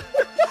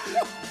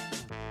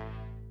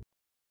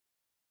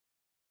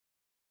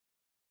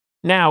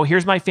 Now,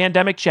 here's my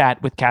Fandemic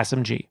chat with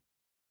Kassem G.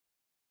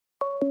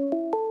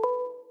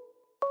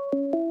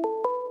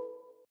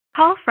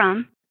 Call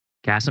from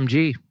Kassem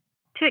G.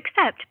 To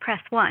accept,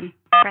 press 1.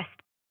 Press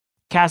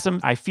Kassem,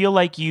 I feel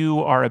like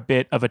you are a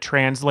bit of a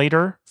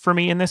translator for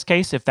me in this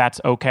case, if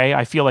that's okay.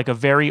 I feel like a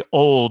very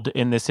old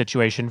in this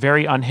situation,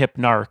 very unhip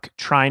narc,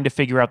 trying to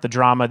figure out the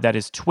drama that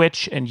is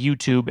Twitch and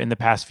YouTube in the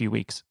past few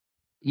weeks.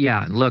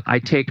 Yeah, look, I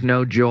take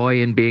no joy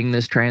in being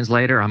this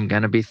translator. I'm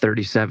going to be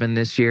 37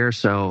 this year,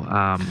 so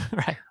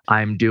Right.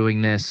 I'm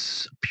doing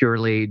this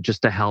purely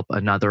just to help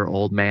another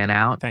old man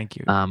out. Thank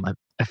you. I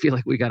feel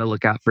like we got to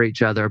look out for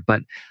each other,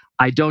 but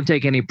I don't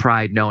take any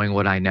pride knowing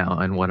what I know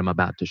and what I'm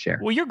about to share.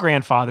 Well, you're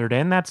grandfathered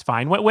in. That's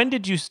fine. When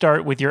did you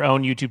start with your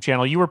own YouTube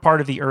channel? You were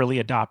part of the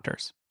early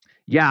adopters.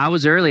 Yeah, I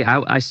was early.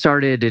 I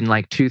started in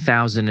like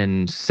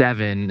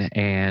 2007,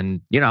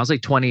 and I was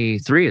like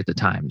 23 at the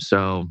time.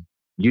 So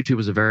YouTube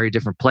was a very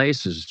different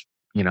place. There's,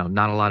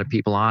 not a lot of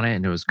people on it.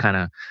 And it was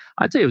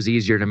I'd say it was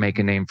easier to make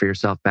a name for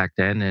yourself back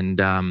then.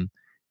 And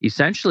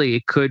essentially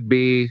it could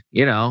be,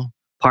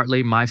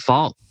 partly my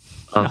fault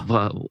of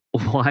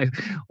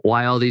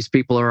why all these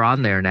people are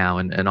on there now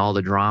and all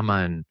the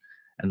drama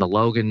and the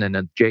Logan and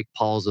the Jake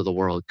Pauls of the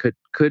world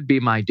could be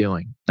my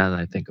doing now that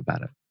I think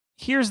about it.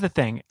 Here's the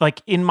thing.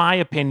 Like, in my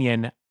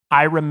opinion,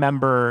 I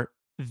remember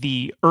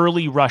the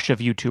early rush of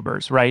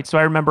YouTubers, right? So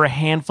I remember a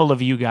handful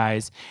of you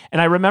guys,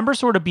 and I remember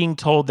sort of being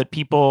told that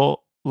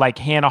people like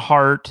Hannah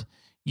Hart,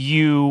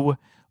 you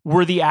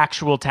were the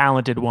actual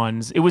talented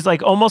ones. It was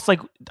like almost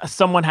like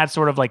someone had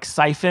sort of like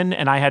siphon,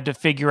 and I had to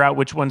figure out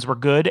which ones were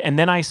good. And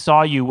then I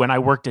saw you when I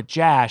worked at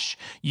Jash.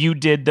 You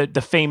did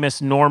the famous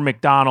Norm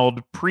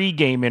Macdonald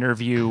pregame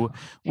interview,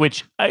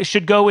 which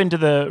should go into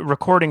the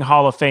Recording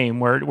Hall of Fame,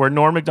 where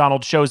Norm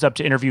Macdonald shows up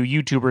to interview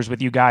YouTubers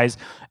with you guys,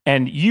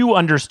 and you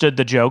understood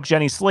the joke.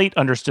 Jenny Slate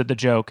understood the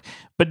joke,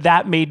 but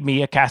that made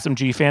me a Kassem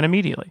G fan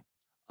immediately.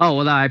 Oh,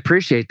 well, I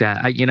appreciate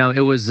that.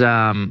 It was,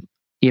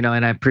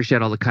 and I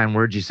appreciate all the kind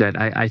words you said.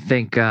 I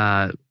think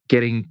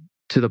getting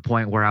to the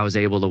point where I was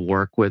able to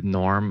work with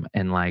Norm,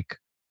 and like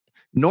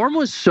Norm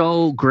was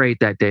so great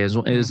that day. It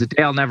was a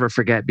day I'll never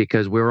forget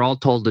because we were all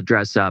told to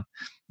dress up.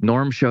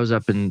 Norm shows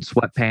up in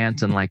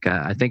sweatpants and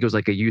I think it was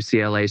like a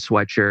UCLA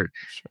sweatshirt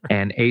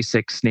and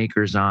Asics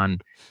sneakers on,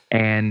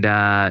 and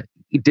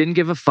he didn't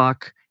give a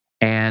fuck.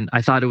 And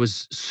I thought it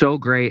was so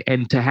great.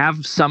 And to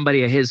have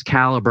somebody of his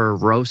caliber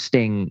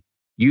roasting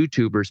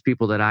YouTubers,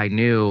 people that I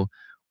knew,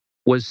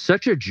 was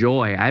such a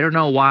joy. I don't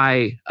know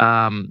why,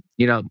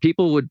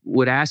 people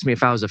would ask me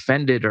if I was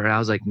offended, or I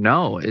was like,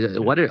 no.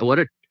 What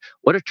a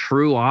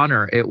true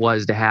honor it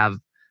was to have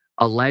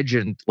a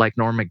legend like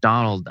Norm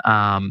Macdonald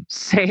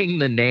saying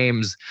the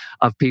names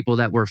of people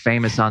that were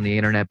famous on the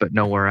internet but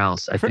nowhere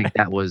else. I think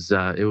that was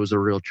it was a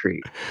real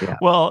treat. Yeah.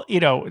 Well,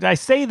 I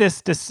say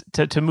this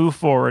to move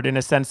forward in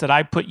a sense that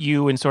I put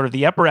you in sort of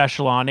the upper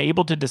echelon,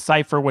 able to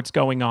decipher what's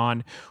going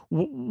on.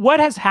 What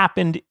has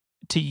happened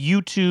to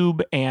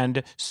YouTube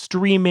and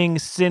streaming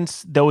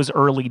since those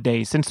early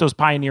days, since those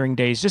pioneering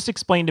days? Just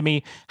explain to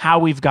me how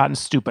we've gotten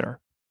stupider.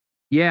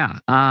 Yeah.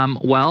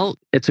 Well,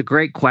 it's a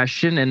great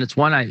question, and it's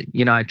one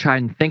I try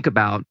and think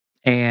about.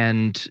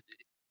 And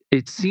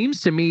it seems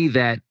to me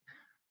that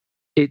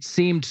it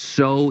seemed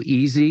so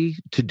easy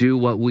to do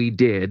what we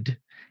did.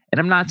 And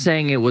I'm not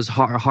saying it was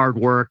hard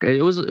work.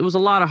 It was a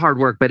lot of hard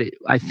work, but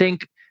I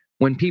think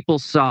when people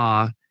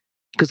saw,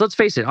 because let's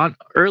face it, on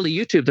early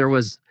YouTube,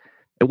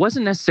 it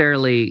wasn't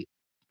necessarily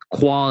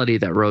quality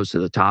that rose to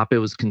the top. It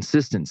was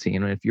consistency.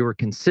 And if you were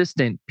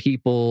consistent,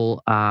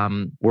 people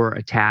were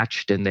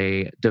attached and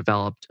they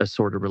developed a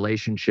sort of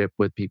relationship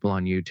with people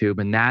on YouTube.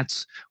 And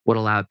that's what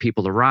allowed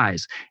people to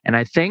rise. And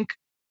I think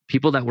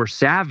people that were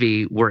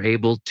savvy were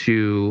able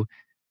to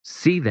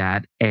see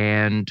that.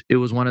 And it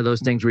was one of those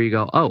things where you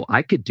go, oh,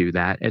 I could do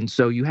that. And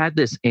so you had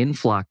this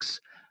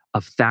influx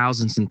of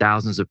thousands and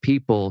thousands of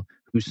people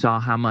who saw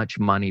how much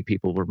money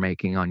people were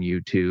making on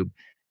YouTube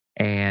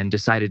and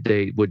decided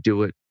they would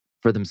do it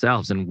for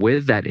themselves. And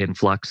with that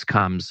influx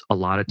comes a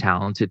lot of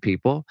talented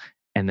people.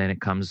 And then there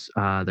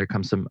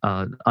comes some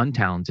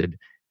untalented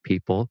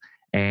people.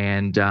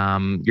 And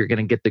you're going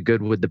to get the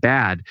good with the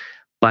bad.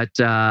 But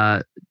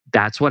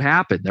that's what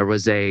happened. There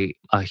was a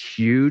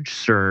huge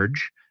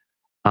surge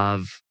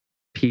of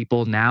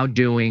people now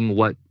doing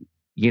what,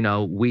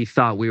 we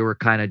thought we were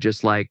kind of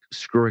just like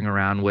screwing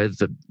around with,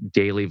 the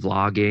daily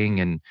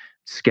vlogging and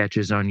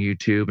sketches on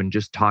YouTube and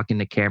just talking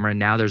to camera. And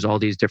now there's all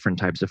these different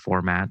types of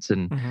formats.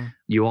 And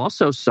you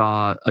also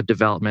saw a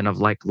development of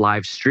like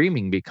live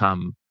streaming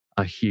become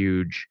a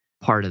huge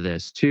part of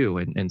this too.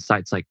 And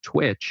sites like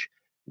Twitch,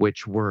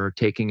 which were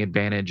taking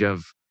advantage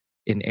of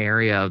an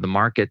area of the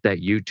market that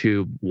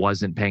YouTube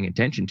wasn't paying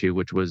attention to,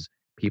 which was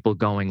people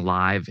going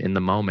live in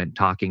the moment,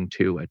 talking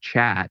to a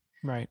chat.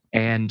 Right.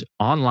 And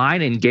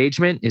online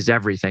engagement is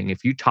everything.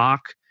 If you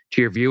talk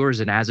to your viewers,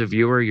 and as a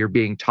viewer, you're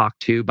being talked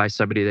to by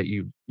somebody that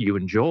you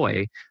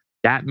enjoy,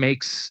 that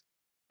makes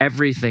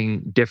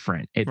everything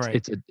different.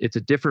 It's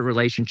a different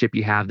relationship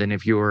you have than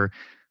if you were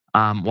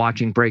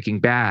watching Breaking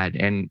Bad.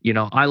 And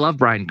I love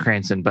Bryan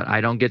Cranston, but I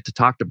don't get to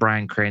talk to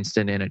Bryan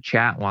Cranston in a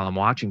chat while I'm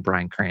watching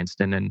Bryan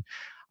Cranston. And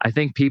I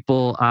think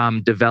people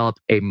develop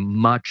a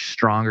much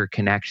stronger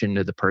connection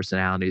to the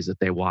personalities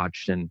that they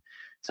watched, and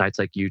sites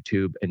like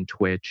YouTube and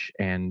Twitch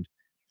and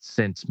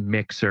since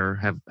Mixer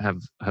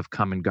have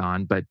come and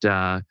gone. But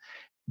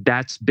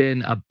that's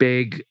been a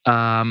big,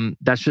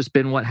 that's just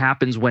been what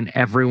happens when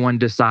everyone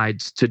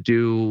decides to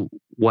do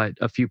what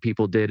a few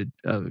people did,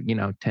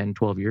 10,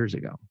 12 years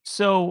ago.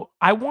 So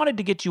I wanted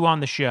to get you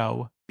on the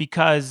show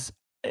because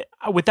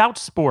without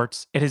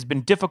sports, it has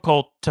been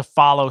difficult to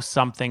follow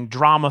something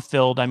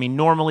drama-filled. I mean,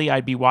 normally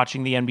I'd be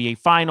watching the NBA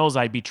Finals.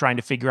 I'd be trying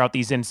to figure out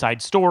these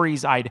inside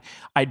stories. I'd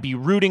be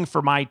rooting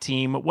for my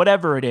team,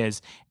 whatever it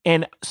is.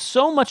 And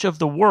so much of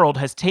the world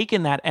has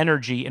taken that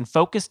energy and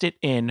focused it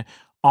in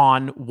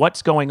on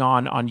what's going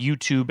on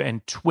YouTube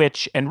and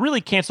Twitch and really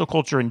cancel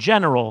culture in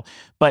general.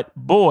 But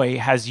boy,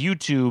 has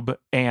YouTube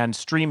and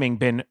streaming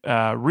been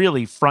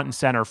really front and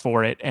center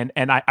for it. And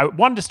I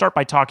wanted to start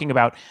by talking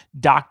about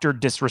Dr.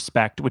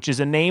 Disrespect, which is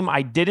a name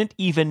I didn't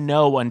even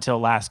know until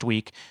last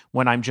week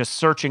when I'm just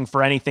searching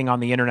for anything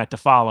on the internet to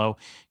follow.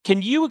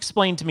 Can you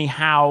explain to me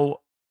how...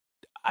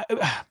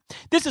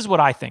 this is what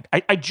I think.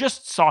 I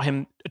just saw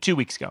him 2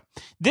 weeks ago.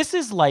 This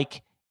is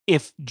like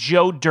if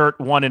Joe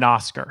Dirt won an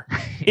Oscar.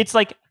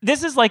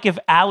 This is like if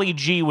Ali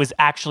G was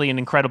actually an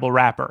incredible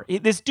rapper.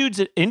 This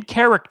dude's in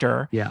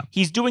character. Yeah.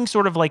 He's doing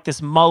sort of like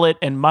this mullet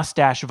and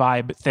mustache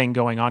vibe thing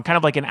going on, kind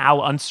of like an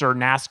Al Unser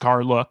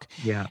NASCAR look.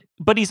 Yeah.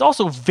 But he's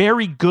also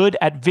very good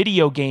at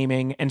video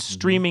gaming and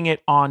streaming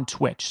it on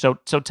Twitch. So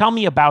tell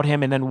me about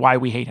him and then why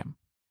we hate him.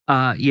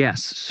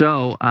 Yes.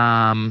 So,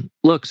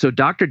 look, so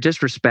Dr.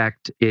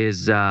 Disrespect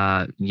is,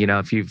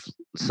 if you've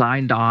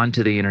signed on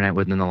to the internet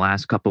within the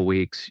last couple of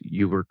weeks,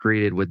 you were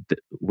greeted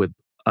with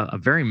a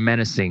very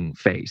menacing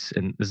face.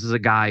 And this is a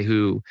guy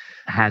who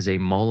has a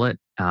mullet,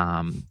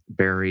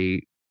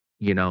 very,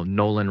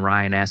 Nolan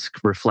Ryan-esque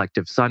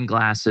reflective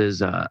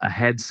sunglasses, a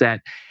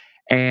headset,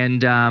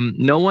 and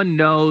no one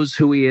knows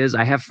who he is.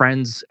 I have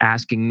friends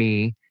asking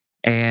me.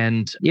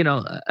 And,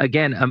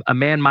 again, a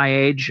man my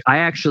age, I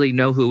actually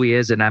know who he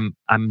is, and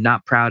I'm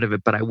not proud of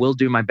it, but I will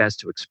do my best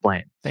to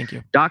explain. Thank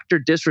you. Dr.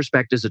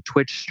 Disrespect is a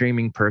Twitch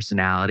streaming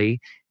personality.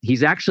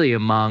 He's actually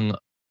among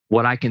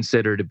what I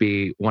consider to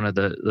be one of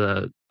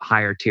the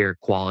higher tier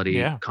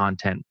quality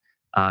content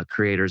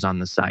creators on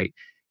the site.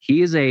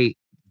 He is a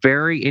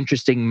very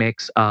interesting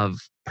mix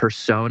of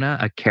persona,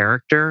 a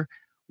character,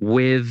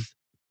 with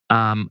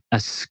a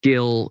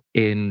skill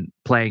in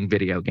playing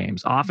video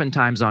games.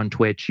 Oftentimes on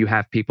Twitch, you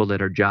have people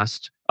that are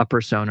just a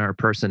persona or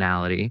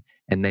personality,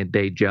 and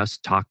they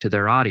just talk to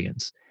their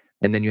audience.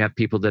 And then you have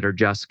people that are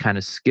just kind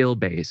of skill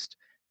based.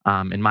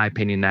 In my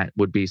opinion, that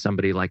would be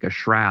somebody like a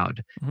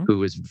Shroud,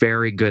 who is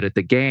very good at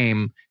the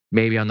game,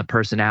 maybe on the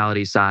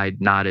personality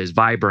side, not as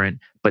vibrant,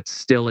 but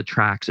still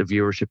attracts a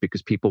viewership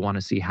because people want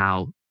to see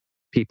how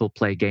people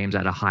play games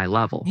at a high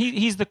level.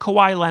 He's the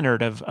Kawhi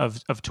Leonard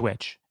of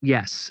Twitch.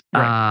 Yes.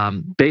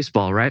 Right.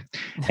 Baseball, right?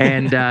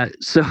 And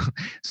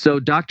so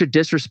Dr.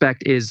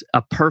 Disrespect is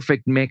a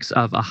perfect mix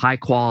of a high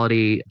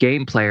quality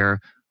game player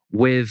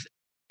with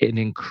an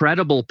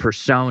incredible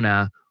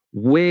persona,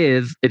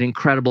 with an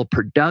incredible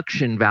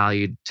production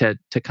value to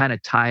kind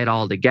of tie it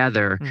all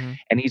together.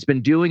 And he's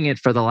been doing it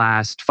for the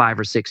last 5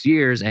 or 6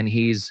 years, and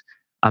he's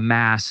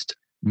amassed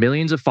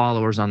millions of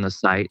followers on the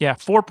site. Yeah,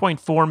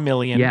 4.4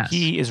 million. Yes.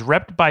 He is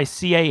repped by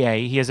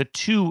CAA. He has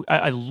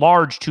a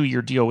large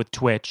 2-year deal with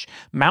Twitch.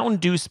 Mountain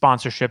Dew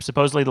sponsorship,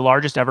 supposedly the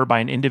largest ever by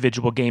an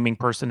individual gaming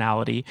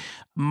personality.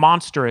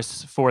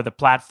 Monstrous for the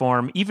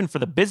platform, even for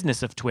the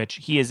business of Twitch.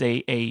 He is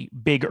a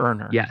big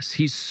earner. Yes,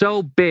 he's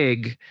so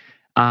big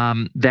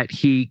that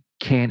he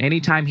can,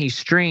 anytime he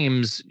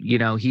streams,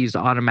 he's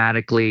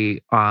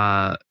automatically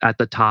at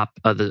the top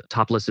of the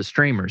top list of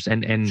streamers,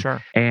 and Sure.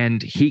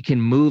 and he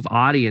can move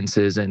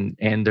audiences, and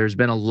there's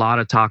been a lot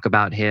of talk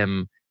about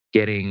him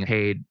getting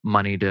paid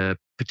money to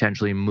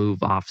potentially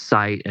move off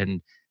site,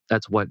 and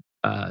that's what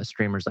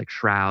streamers like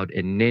Shroud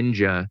and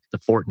Ninja, the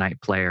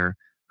Fortnite player,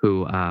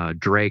 who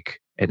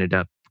Drake ended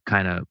up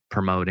kind of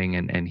promoting,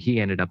 and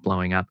he ended up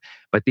blowing up.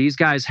 But these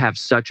guys have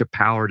such a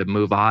power to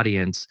move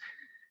audience.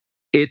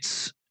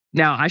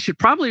 Now, I should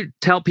probably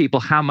tell people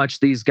how much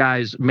these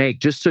guys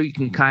make, just so you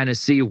can kind of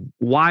see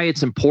why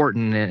it's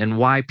important and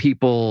why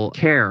people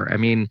care. I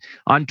mean,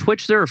 on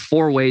Twitch, there are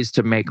 4 ways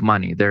to make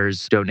money.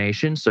 There's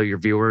donations, so your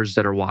viewers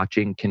that are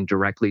watching can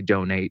directly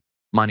donate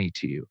money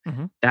to you.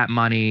 That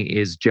money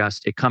is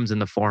it comes in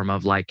the form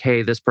of like,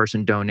 hey, this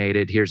person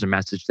donated, here's a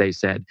message they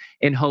said,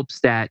 in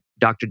hopes that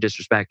Dr.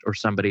 Disrespect or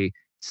somebody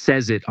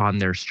says it on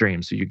their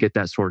stream. So you get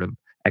that sort of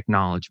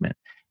acknowledgement.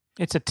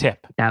 It's a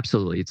tip.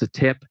 Absolutely. It's a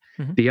tip.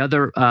 The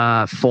other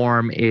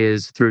form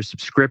is through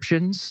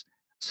subscriptions.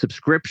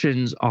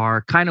 Subscriptions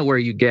are kind of where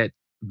you get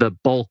the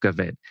bulk of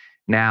it.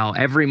 Now,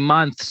 every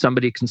month,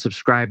 somebody can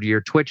subscribe to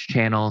your Twitch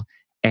channel,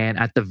 and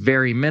at the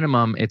very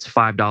minimum, it's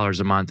 $5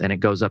 a month, and it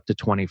goes up to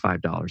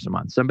 $25 a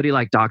month. Somebody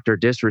like Dr.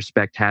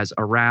 Disrespect has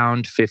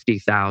around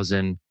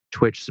 50,000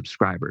 Twitch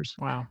subscribers.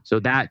 Wow. So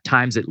that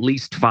times at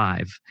least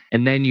 5.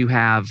 And then you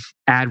have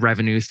ad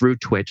revenue through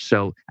Twitch.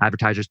 So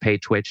advertisers pay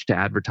Twitch to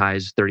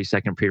advertise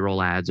 30-second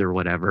pre-roll ads or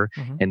whatever.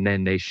 And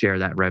then they share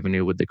that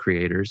revenue with the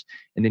creators.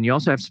 And then you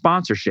also have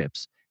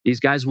sponsorships. These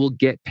guys will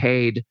get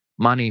paid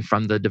money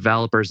from the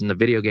developers and the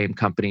video game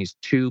companies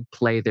to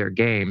play their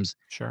games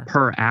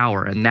per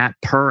hour. And that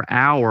per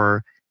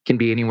hour can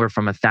be anywhere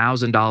from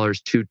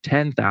 $1,000 to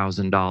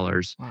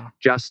 $10,000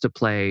 just to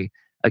play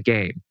a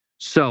game.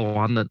 So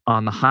on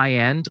the high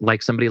end,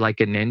 like somebody like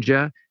a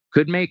Ninja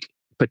could make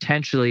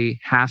potentially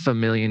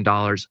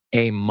 $500,000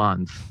 a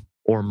month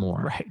or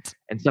more. Right.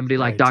 And somebody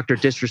like Dr.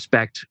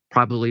 Disrespect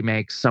probably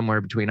makes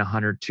somewhere between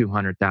 $100,000 to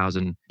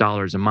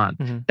 $200,000 a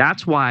month.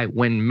 That's why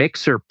when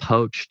Mixer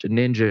poached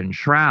Ninja and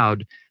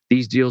Shroud,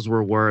 these deals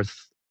were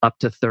worth up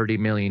to $30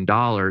 million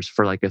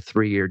for like a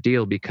 3-year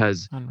deal,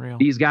 because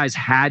these guys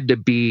had to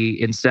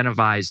be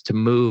incentivized to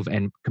move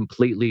and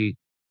completely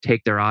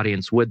take their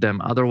audience with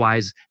them.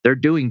 Otherwise, they're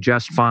doing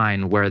just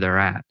fine where they're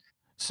at.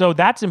 So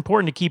that's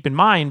important to keep in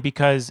mind,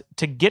 because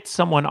to get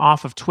someone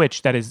off of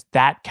Twitch that is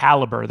that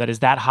caliber, that is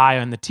that high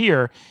on the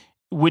tier,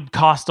 would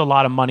cost a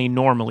lot of money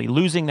normally.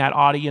 Losing that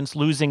audience,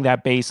 losing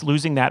that base,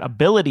 losing that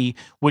ability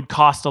would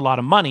cost a lot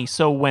of money.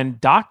 So when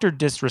Dr.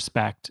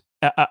 Disrespect,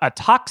 a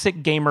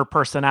toxic gamer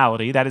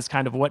personality, that is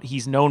kind of what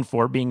he's known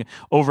for, being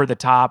over the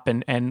top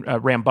and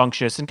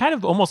rambunctious and kind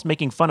of almost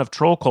making fun of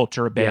troll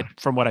culture a bit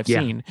from what I've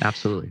seen.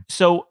 Absolutely.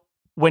 So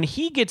when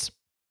he gets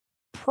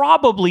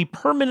probably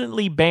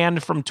permanently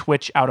banned from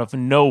Twitch out of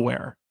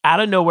nowhere,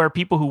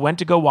 people who went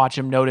to go watch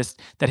him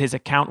noticed that his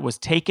account was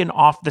taken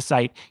off the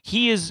site.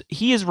 He is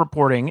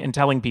reporting and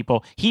telling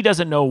people he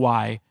doesn't know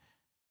why.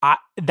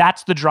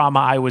 That's the drama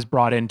I was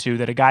brought into,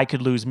 that a guy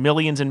could lose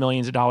millions and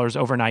millions of dollars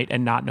overnight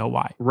and not know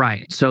why.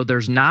 Right. So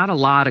there's not a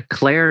lot of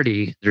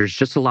clarity. There's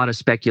just a lot of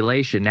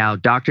speculation. Now,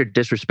 Dr.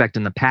 Disrespect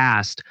in the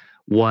past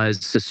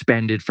was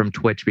suspended from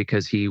Twitch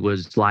because he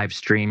was live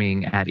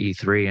streaming at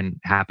E3 and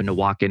happened to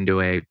walk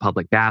into a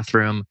public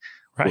bathroom,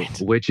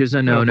 which is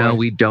a no-no.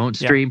 We don't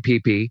stream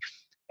PP.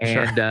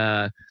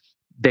 And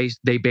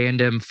they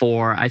banned him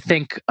for, I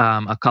think,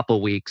 a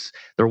couple weeks.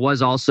 There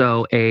was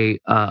also a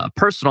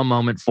personal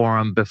moment for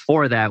him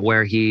before that,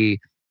 where he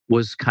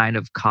was kind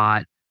of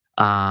caught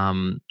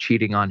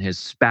cheating on his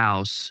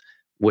spouse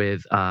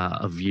with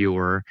a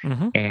viewer,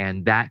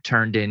 and that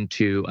turned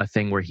into a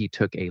thing where he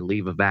took a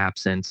leave of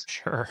absence,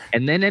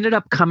 and then ended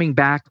up coming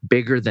back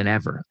bigger than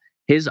ever.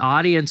 His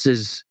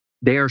audiences,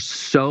 they are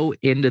so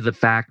into the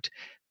fact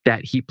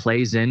that he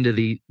plays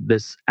into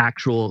this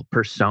actual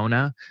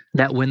persona,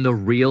 that when the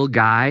real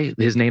guy,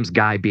 his name's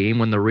Guy Beam,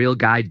 when the real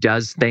guy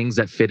does things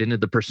that fit into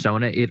the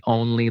persona, it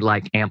only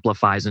like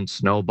amplifies and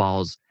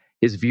snowballs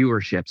his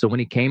viewership. So when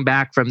he came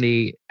back from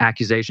the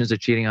accusations of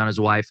cheating on his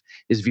wife,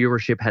 his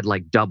viewership had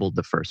like doubled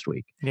the first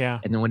week. Yeah.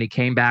 And then when he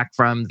came back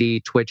from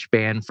the Twitch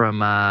ban from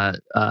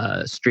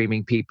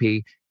streaming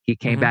PP, he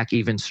came back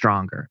even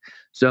stronger.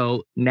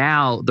 So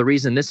now the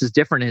reason this is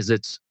different is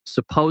it's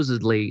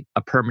supposedly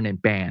a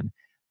permanent ban.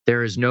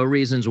 There is no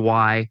reasons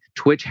why.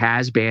 Twitch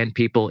has banned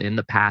people in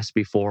the past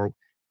before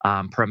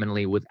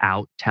permanently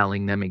without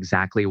telling them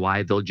exactly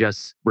why. They'll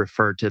just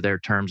refer to their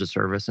terms of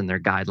service and their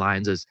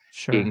guidelines as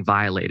being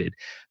violated.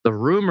 The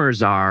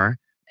rumors are,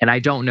 and I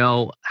don't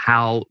know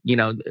how,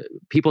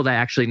 people that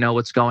actually know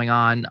what's going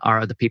on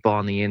are the people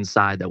on the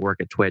inside that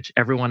work at Twitch.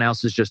 Everyone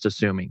else is just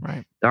assuming.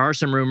 Right. There are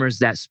some rumors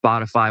that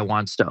Spotify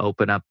wants to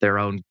open up their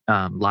own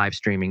live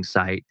streaming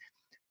site.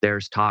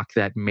 There's talk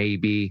that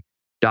maybe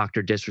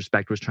Dr.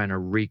 Disrespect was trying to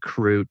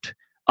recruit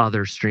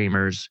other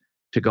streamers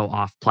to go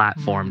off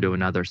platform to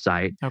another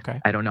site.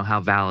 Okay. I don't know how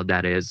valid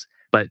that is,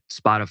 but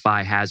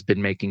Spotify has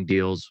been making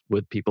deals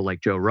with people like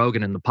Joe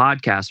Rogan in the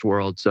podcast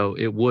world. So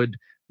it would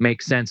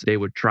make sense they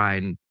would try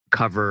and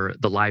cover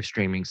the live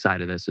streaming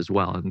side of this as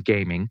well and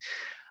gaming.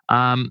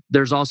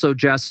 There's also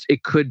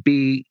it could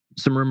be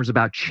some rumors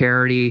about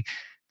charity.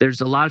 There's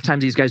a lot of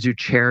times these guys do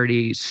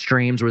charity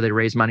streams where they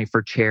raise money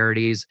for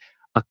charities.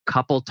 A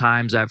couple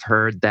times I've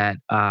heard that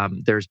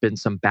there's been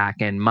some back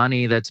end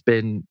money that's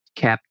been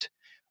kept,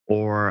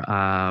 or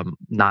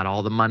not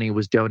all the money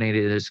was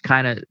donated. There's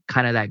kind of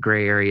that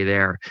gray area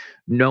there.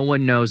 No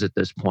one knows at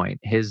this point.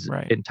 His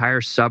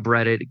entire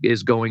subreddit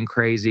is going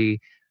crazy.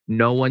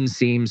 No one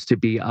seems to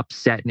be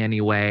upset in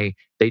any way.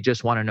 They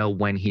just want to know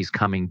when he's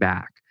coming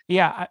back.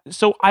 Yeah.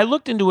 So I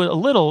looked into it a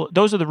little.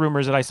 Those are the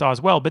rumors that I saw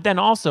as well. But then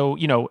also,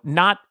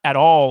 not at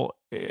all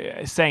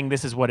saying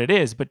this is what it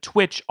is, but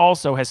Twitch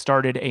also has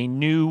started a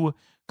new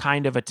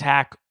kind of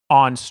attack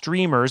on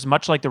streamers,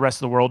 much like the rest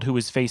of the world who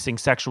is facing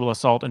sexual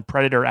assault and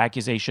predator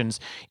accusations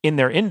in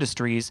their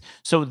industries.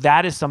 So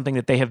that is something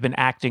that they have been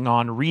acting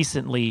on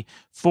recently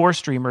for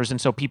streamers. And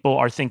so people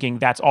are thinking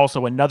that's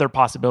also another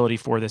possibility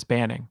for this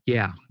banning.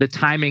 Yeah. The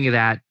timing of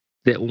that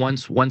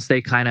once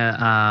they kind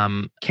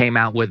of came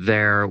out with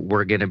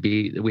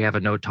we have a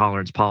no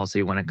tolerance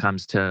policy when it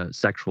comes to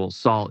sexual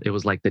assault. It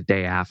was like the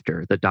day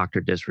after the Dr.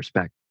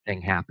 Disrespect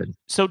thing happened.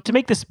 So to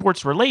make this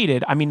sports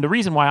related, I mean, the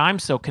reason why I'm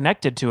so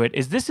connected to it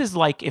is this is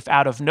like if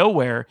out of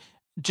nowhere,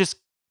 just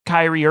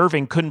Kyrie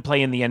Irving couldn't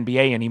play in the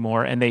NBA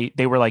anymore. And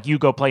they were like, you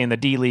go play in the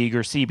D League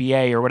or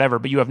CBA or whatever,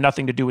 but you have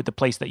nothing to do with the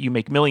place that you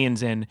make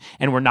millions in.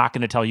 And we're not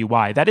going to tell you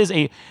why. That is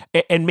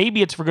and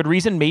maybe it's for good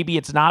reason. Maybe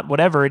it's not,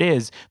 whatever it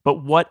is.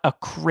 But what a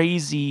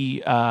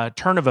crazy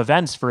turn of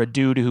events for a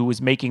dude who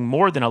was making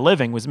more than a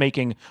living, was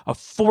making a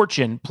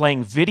fortune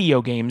playing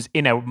video games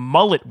in a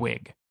mullet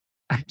wig.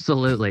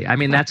 Absolutely. I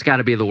mean, that's got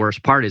to be the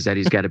worst part, is that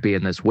he's got to be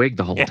in this wig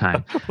the whole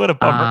time. What a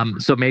bummer.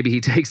 So maybe he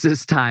takes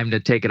this time to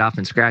take it off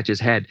and scratch his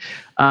head.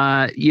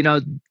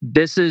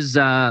 This is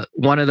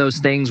one of those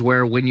things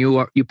where when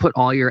you put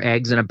all your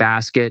eggs in a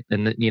basket,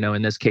 and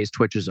in this case,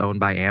 Twitch is owned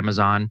by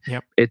Amazon.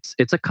 Yep.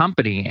 It's a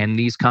company, and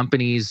these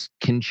companies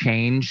can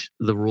change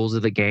the rules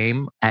of the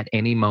game at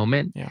any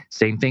moment. Yeah.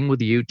 Same thing with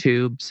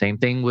YouTube. Same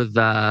thing with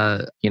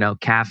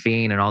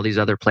Caffeine and all these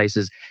other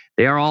places.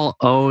 They are all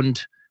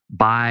owned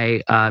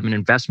by an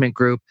investment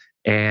group,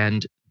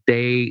 and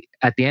they,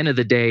 at the end of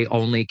the day,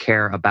 only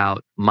care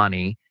about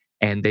money,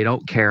 and they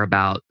don't care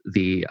about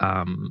the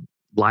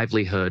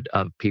livelihood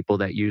of people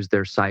that use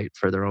their site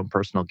for their own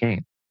personal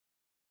gain.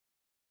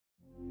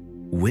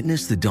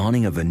 Witness the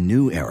dawning of a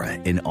new era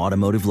in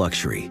automotive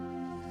luxury,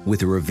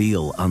 with a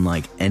reveal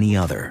unlike any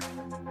other,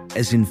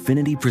 as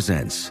Infiniti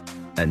presents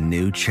a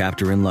new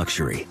chapter in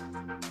luxury,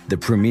 the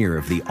premiere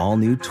of the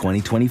all-new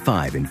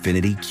 2025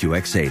 Infiniti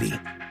QX80.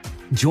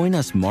 Join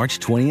us March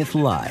 20th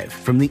live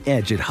from the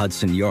Edge at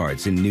Hudson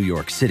Yards in New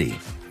York City,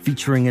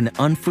 featuring an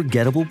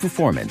unforgettable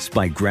performance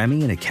by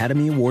Grammy and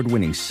Academy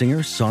Award-winning singer,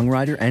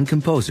 songwriter, and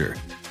composer,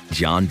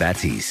 Jon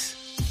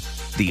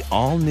Batiste. The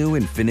all-new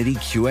Infiniti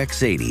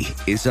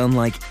QX80 is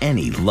unlike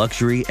any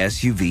luxury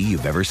SUV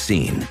you've ever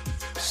seen.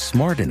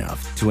 Smart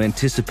enough to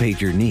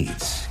anticipate your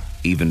needs,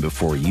 even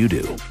before you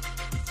do.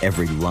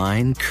 Every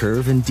line,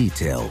 curve, and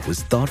detail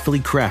was thoughtfully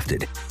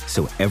crafted,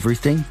 so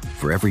everything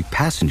for every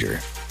passenger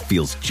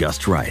feels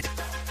just right.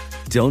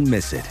 Don't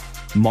miss it.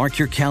 Mark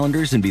your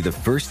calendars and be the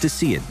first to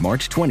see it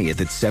March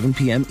 20th at 7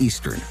 p.m.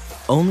 Eastern,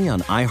 only on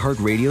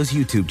iHeartRadio's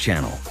YouTube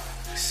channel.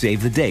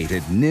 Save the date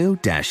at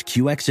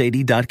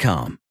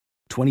new-QX80.com.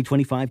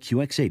 2025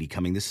 QX80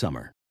 coming this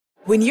summer.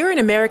 When you're an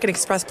American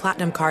Express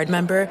Platinum Card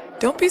member,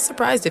 don't be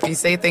surprised if you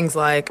say things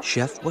like,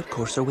 Chef, what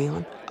course are we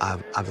on?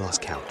 I've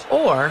lost count.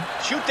 Or,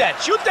 Shoot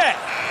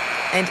that!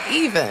 And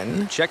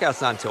even,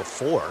 Checkout's not until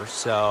 4,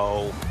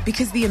 so...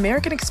 Because the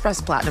American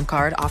Express Platinum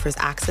Card offers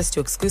access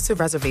to exclusive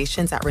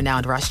reservations at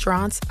renowned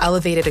restaurants,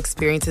 elevated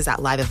experiences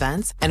at live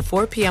events, and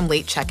 4 p.m.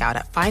 late checkout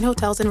at fine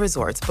hotels and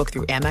resorts booked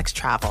through Amex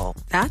Travel.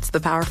 That's the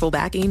powerful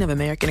backing of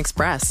American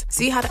Express.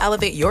 See how to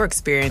elevate your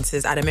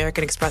experiences at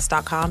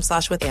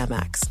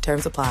americanexpress.com/withAmex.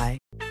 Terms apply.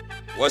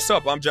 What's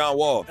up? I'm John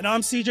Wall. And I'm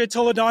CJ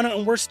Toledano,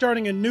 and we're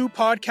starting a new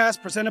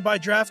podcast presented by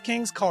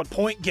DraftKings called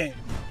Point Game.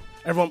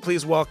 Everyone,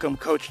 please welcome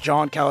Coach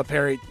John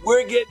Calipari.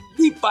 We're getting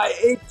beat by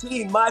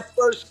 18. My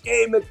first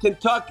game in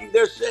Kentucky,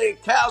 they're saying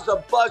Cal's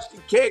a bust. He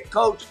can't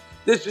coach.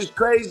 This is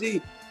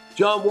crazy.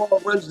 John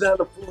Wall runs down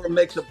the floor and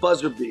makes a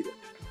buzzer beater.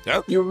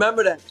 Yep. You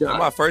remember that, John? That's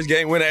my first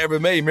game win I ever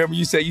made. Remember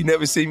you said you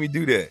never see me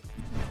do that.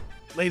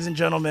 Ladies and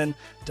gentlemen,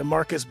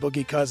 DeMarcus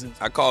Boogie Cousins.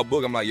 I called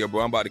Book. I'm like, yo,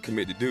 bro, I'm about to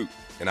commit to Duke.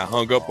 And I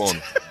hung up on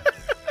him.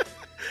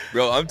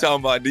 Bro, I'm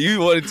talking about, do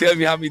you want to tell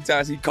me how many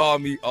times he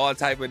called me all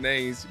type of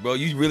names? Bro,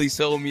 you really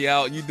sold me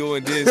out. You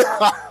doing this.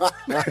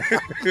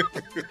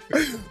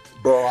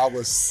 Bro, I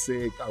was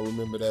sick. I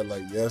remember that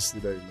like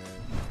yesterday,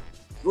 man.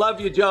 Love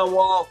you, John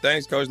Wall.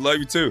 Thanks, Coach. Love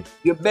you, too.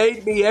 You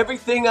made me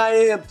everything I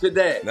am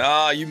today.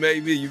 Nah, you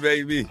made me. You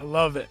made me. I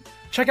love it.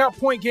 Check out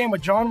Point Game with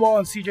John Wall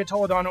and CJ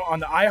Toledano on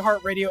the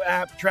iHeartRadio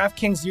app,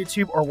 DraftKings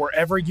YouTube, or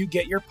wherever you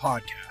get your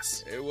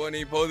podcasts. It wasn't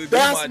even supposed to be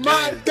That's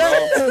my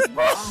game,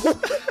 bro.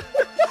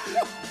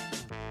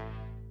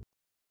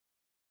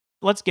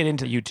 Let's get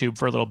into YouTube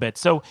for a little bit.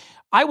 So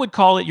I would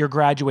call it your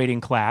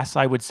graduating class.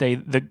 I would say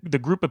the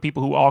group of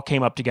people who all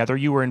came up together.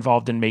 You were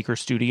involved in Maker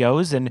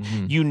Studios and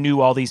you knew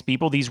all these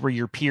people. These were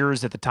your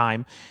peers at the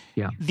time.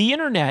 Yeah. The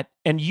internet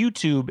and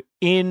YouTube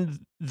in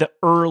the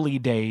early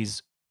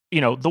days,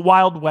 you know, the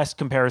Wild West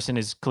comparison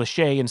is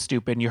cliche and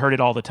stupid, and you heard it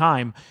all the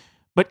time.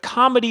 But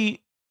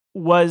comedy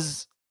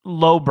was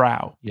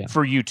lowbrow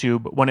for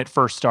YouTube when it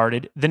first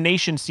started. The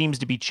nation seems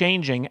to be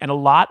changing, and a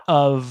lot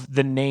of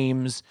the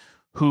names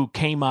who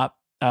came up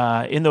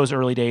in those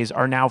early days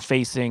are now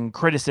facing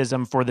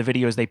criticism for the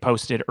videos they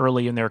posted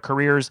early in their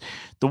careers.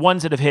 The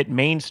ones that have hit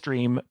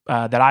mainstream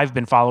that I've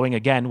been following,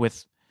 again,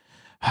 with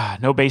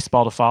no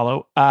baseball to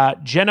follow.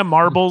 Jenna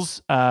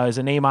Marbles is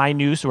a name I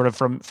knew sort of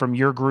from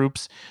your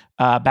groups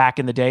back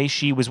in the day.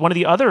 She was one of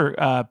the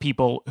other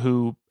people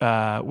who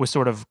was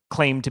sort of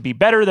claimed to be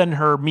better than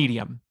her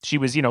medium. She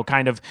was, you know,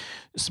 kind of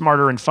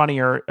smarter and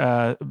funnier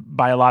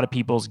by a lot of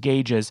people's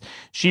gauges.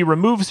 She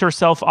removes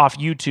herself off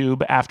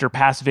YouTube after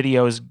past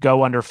videos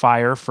go under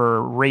fire for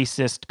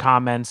racist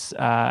comments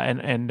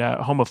and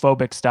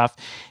homophobic stuff.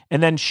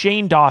 And then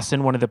Shane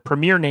Dawson, one of the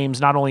premier names,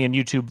 not only in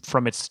YouTube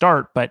from its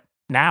start, but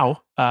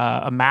now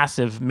a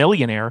massive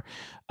millionaire,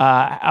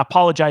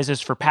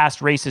 apologizes for past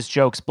racist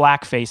jokes,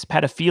 blackface,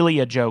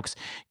 pedophilia jokes,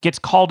 gets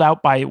called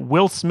out by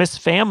Will Smith's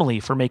family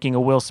for making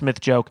a Will Smith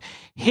joke.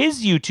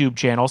 His YouTube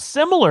channel,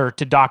 similar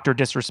to Dr.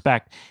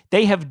 Disrespect,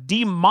 they have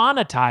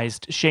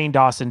demonetized Shane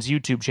Dawson's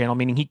YouTube channel,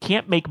 meaning he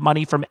can't make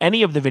money from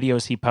any of the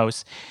videos he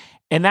posts.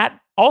 And that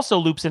also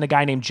loops in a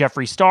guy named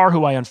Jeffree Star,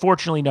 who I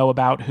unfortunately know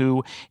about,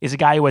 who is a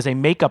guy who has a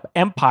makeup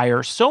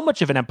empire, so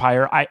much of an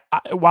empire. I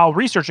while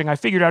researching, I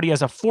figured out he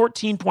has a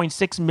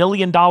 $14.6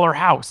 million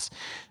house.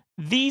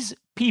 These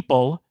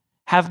people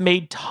have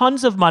made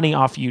tons of money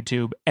off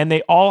YouTube, and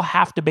they all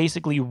have to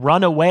basically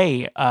run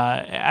away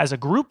as a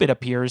group, it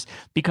appears,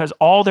 because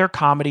all their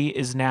comedy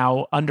is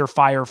now under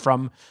fire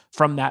from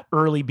that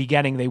early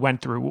beginning they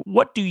went through.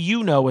 What do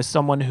you know as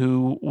someone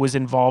who was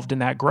involved in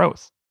that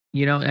growth?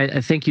 You know,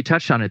 I think you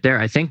touched on it there.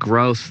 I think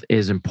growth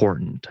is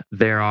important.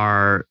 There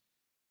are,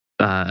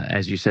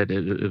 as you said,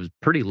 it was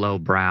pretty low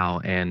brow.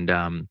 And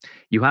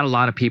you had a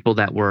lot of people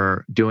that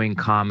were doing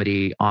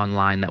comedy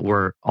online that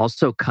were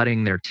also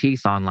cutting their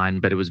teeth online,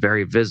 but it was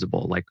very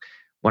visible. Like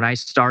when I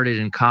started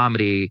in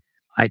comedy,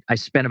 I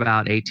spent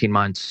about 18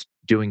 months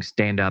doing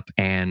stand-up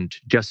and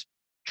just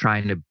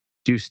trying to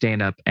do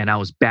stand-up, and I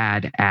was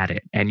bad at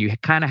it. And you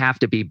kind of have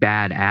to be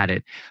bad at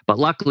it. But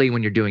luckily,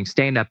 when you're doing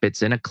stand-up,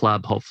 it's in a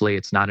club. Hopefully,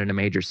 it's not in a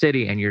major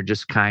city, and you're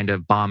just kind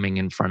of bombing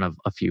in front of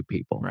a few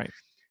people. Right.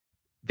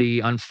 The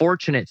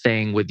unfortunate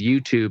thing with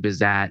YouTube is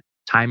that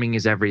timing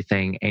is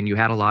everything, and you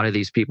had a lot of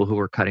these people who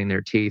were cutting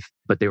their teeth,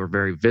 but they were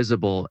very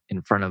visible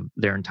in front of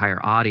their entire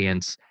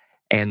audience.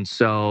 And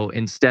so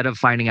instead of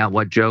finding out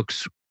what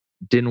jokes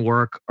didn't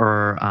work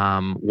or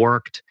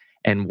worked,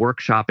 and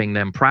workshopping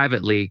them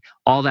privately,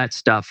 all that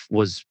stuff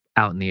was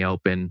out in the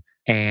open.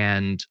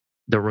 And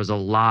there was a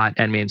lot,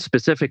 I mean,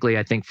 specifically,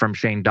 I think from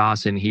Shane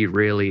Dawson, he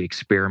really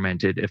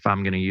experimented, if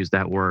I'm going to use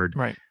that word.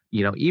 Right.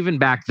 You know, even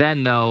back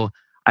then, though,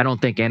 I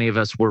don't think any of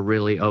us were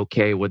really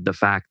okay with the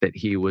fact that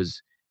he was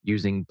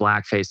using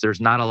blackface. There's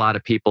not a lot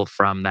of people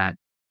from that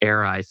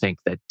era, I think,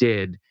 that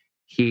did.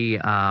 He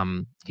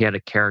had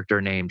a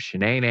character named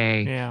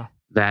Shanae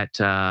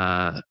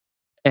that...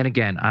 and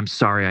again, I'm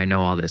sorry, I know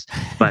all this,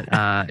 but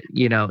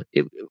you know,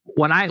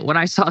 when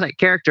I saw that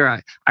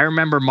character, I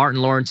remember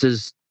Martin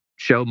Lawrence's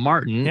show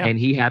Martin, and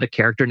he had a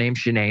character named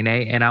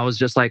Shanae, and I was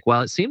just like,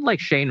 well, it seemed like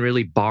Shane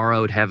really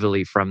borrowed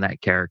heavily from that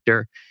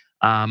character.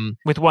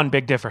 With one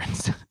big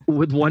difference.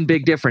 With one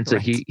big difference,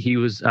 Right. that he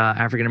was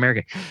African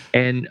American,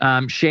 and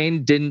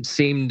Shane didn't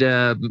seem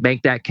to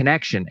make that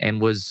connection,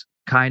 and was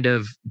kind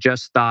of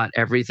just thought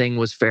everything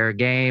was fair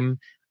game.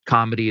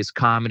 Comedy is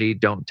comedy.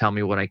 Don't tell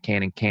me what I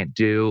can and can't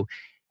do.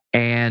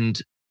 And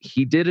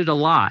he did it a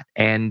lot.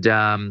 And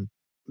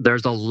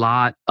there's a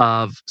lot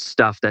of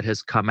stuff that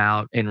has come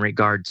out in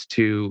regards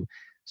to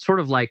sort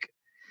of like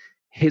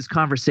his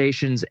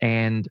conversations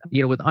and,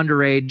 you know, with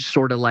underage,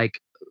 sort of like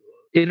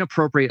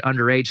inappropriate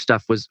underage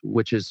stuff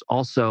which is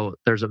also,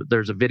 there's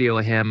a video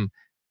of him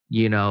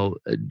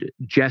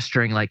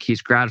gesturing like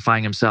he's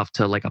gratifying himself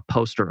to like a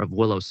poster of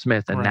Willow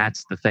Smith. And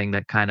that's the thing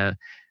that kind of,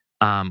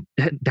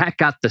 that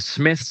got the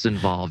Smiths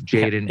involved,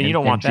 Jaden and you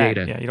don't want Jada.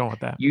 that. Yeah, you don't want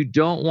that.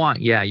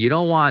 You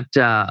don't want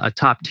a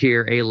top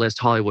tier A-list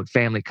Hollywood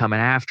family coming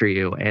after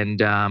you. And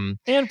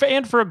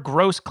for a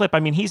gross clip.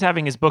 I mean, he's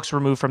having his books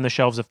removed from the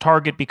shelves of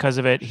Target because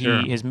of it.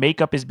 Sure. His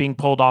makeup is being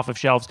pulled off of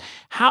shelves.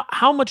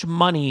 How much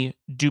money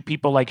do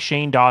people like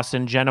Shane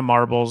Dawson, Jenna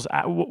Marbles,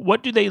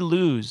 what do they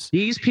lose?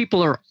 These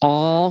people are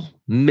all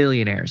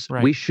millionaires.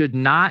 Right. We should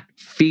not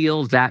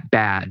feel that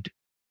bad.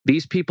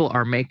 These people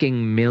are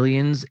making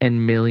millions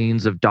and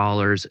millions of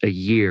dollars a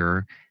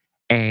year,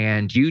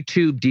 and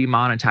YouTube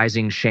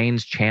demonetizing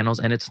Shane's channels,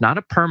 and it's not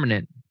a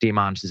permanent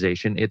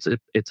demonetization. It's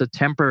a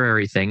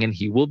temporary thing, and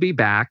he will be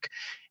back.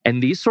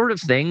 And these sort of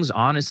things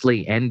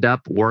honestly end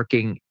up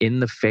working in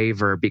the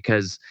favor,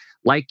 because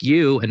like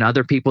you and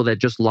other people that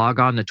just log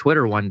on to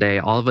Twitter one day,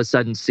 all of a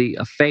sudden see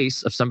a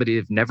face of somebody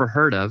they've never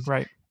heard of.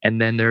 Right. And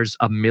then there's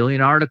a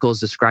million articles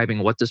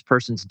describing what this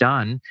person's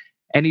done.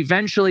 And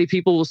eventually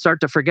people will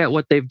start to forget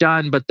what they've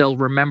done, but they'll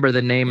remember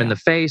the name and the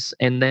face.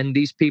 And then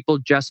these people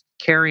just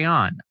carry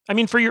on. I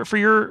mean, for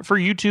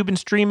YouTube and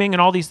streaming and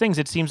all these things,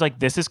 it seems like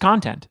this is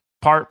content.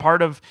 Part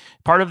of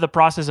the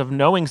process of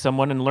knowing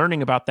someone and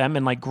learning about them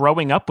and like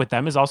growing up with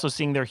them is also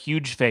seeing their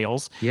huge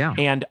fails. Yeah.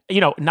 And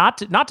not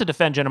to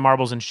defend Jenna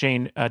Marbles and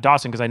Shane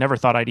Dawson, because I never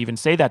thought I'd even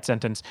say that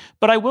sentence,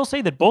 but I will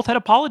say that both had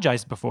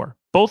apologized before.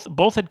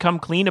 Both had come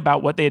clean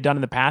about what they had done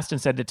in the past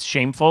and said it's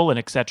shameful and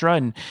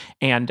etc.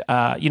 And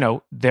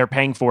they're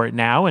paying for it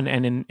now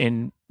and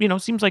in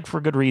seems like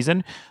for good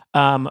reason.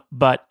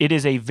 But it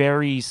is a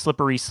very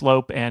slippery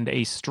slope and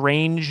a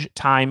strange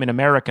time in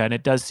America, and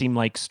it does seem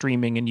like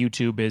streaming and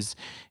YouTube is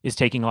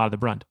taking a lot of the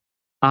brunt.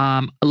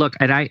 Look,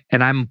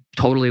 and I'm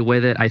totally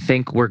with it. I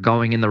think we're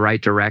going in the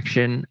right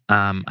direction.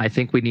 I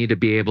think we need to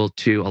be able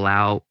to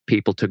allow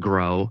people to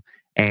grow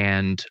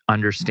and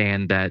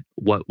understand that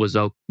what was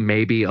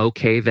maybe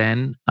okay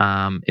then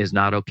is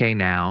not okay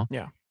now.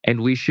 Yeah.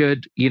 And we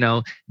should,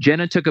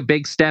 Jenna took a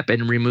big step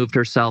and removed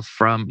herself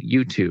from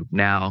YouTube.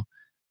 Now,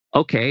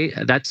 okay,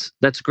 that's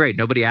great.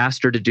 Nobody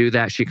asked her to do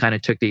that. She kind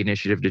of took the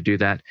initiative to do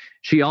that.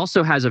 She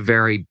also has a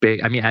very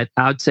big,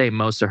 I would say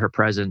most of her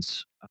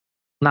presence,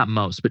 not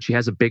most, but she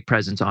has a big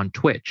presence on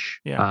Twitch.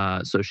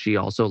 Yeah. So she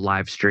also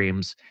live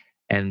streams,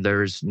 and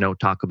there's no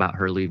talk about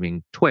her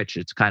leaving Twitch.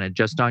 It's kind of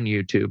just on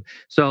YouTube.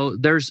 So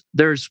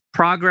there's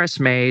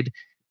progress made.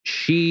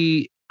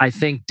 She, I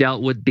think,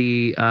 dealt with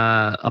the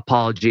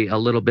apology a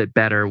little bit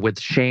better. With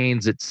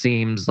Shane's, it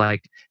seems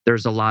like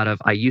there's a lot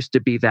of, I used to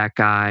be that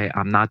guy.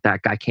 I'm not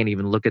that guy. I can't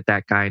even look at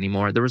that guy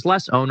anymore. There was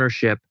less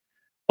ownership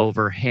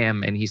over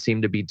him, and he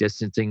seemed to be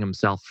distancing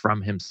himself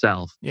from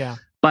himself. Yeah.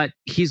 But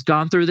he's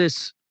gone through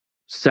this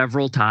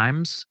several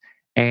times,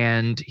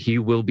 and he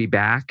will be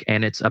back,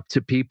 and it's up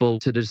to people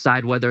to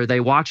decide whether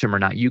they watch him or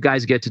not. You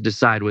guys get to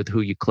decide with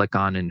who you click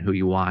on and who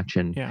you watch.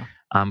 And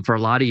for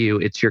a lot of you,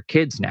 it's your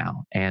kids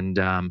now. And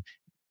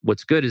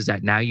what's good is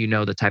that now you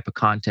know the type of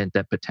content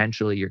that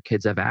potentially your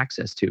kids have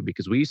access to,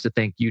 because we used to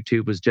think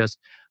YouTube was just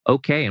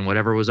okay and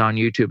whatever was on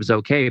YouTube is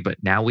okay. But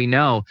now we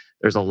know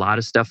there's a lot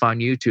of stuff on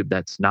YouTube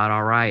that's not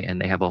all right. And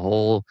they have a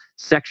whole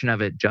section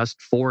of it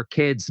just for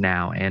kids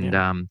now.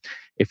 And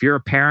if you're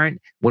a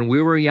parent, when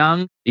we were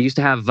young, you used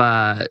to have,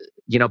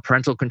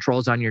 parental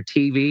controls on your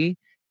TV,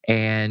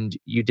 and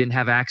you didn't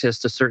have access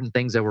to certain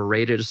things that were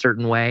rated a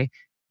certain way.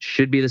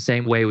 Should be the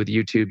same way with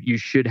YouTube. You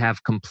should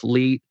have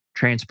complete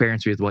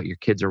transparency with what your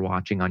kids are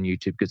watching on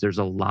YouTube, because there's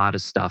a lot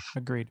of stuff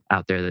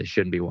out there that they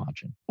shouldn't be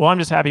watching. Well, I'm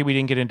just happy we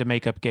didn't get into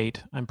Makeup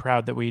Gate. I'm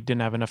proud that we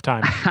didn't have enough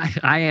time.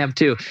 I am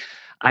too.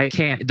 I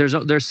can't.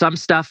 There's some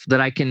stuff that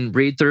I can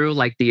read through,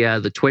 like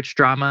the Twitch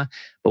drama,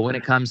 but when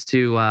it comes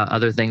to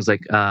other things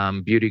like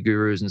beauty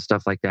gurus and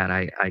stuff like that,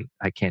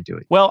 I can't do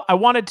it. Well, I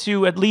wanted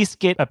to at least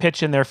get a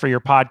pitch in there for your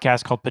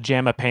podcast called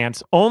Pajama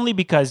Pants, only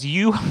because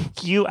you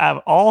have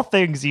all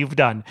things you've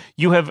done.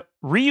 You have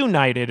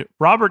reunited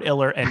Robert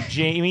Iller and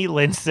Jamie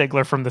Lynn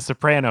Sigler from The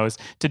Sopranos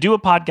to do a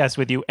podcast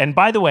with you. And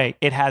by the way,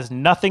 it has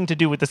nothing to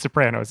do with The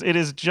Sopranos. It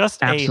is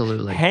just a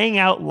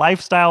hangout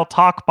lifestyle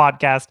talk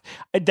podcast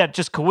that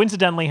just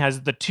coincidentally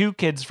has the two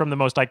kids from the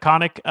most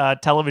iconic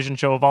television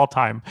show of all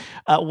time.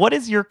 What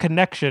is your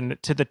connection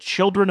to the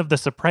children of The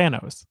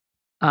Sopranos?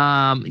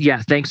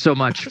 Thanks so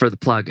much for the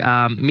plug.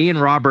 Me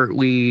and Robert,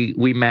 we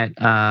met,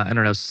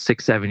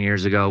 6-7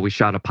 years ago. We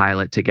shot a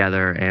pilot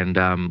together,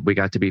 and we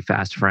got to be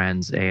fast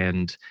friends.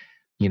 And,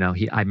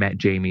 I met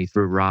Jamie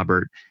through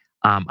Robert.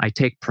 I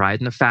take pride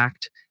in the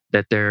fact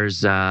that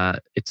there's,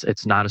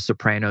 it's not a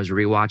Sopranos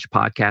rewatch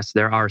podcast.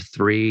 There are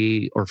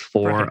 3 or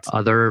 4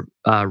 other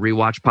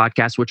rewatch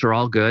podcasts, which are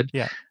all good.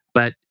 Yeah.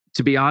 But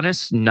to be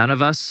honest, none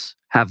of us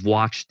have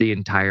watched the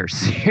entire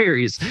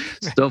series.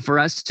 So for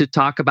us to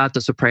talk about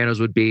The Sopranos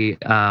would be,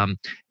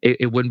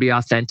 it wouldn't be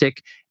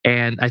authentic.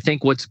 And I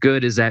think what's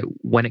good is that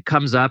when it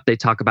comes up, they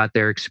talk about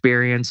their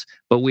experience,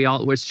 but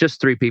it's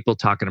just 3 people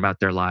talking about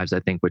their lives,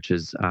 I think, which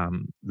is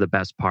the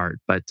best part.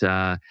 But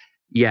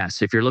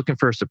yes, if you're looking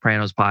for a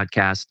Sopranos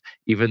podcast,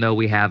 even though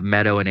we have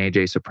Meadow and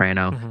AJ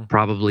Soprano,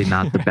 probably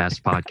not the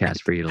best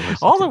podcast for you to listen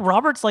Although to.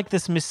 Robert's like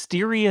this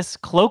mysterious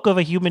cloak of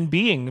a human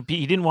being.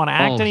 He didn't want to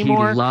act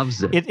anymore. He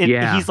loves it.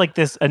 He's like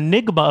this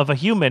enigma of a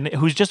human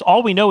who's just,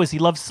 all we know is he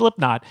loves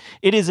Slipknot.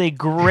 It is a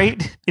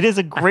great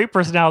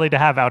personality to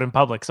have out in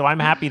public. So I'm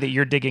happy that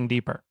you're digging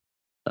deeper.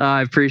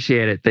 I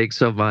appreciate it. Thanks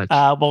so much.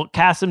 Well,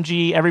 Kassem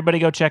G, everybody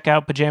go check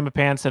out Pajama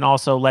Pants, and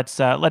also let's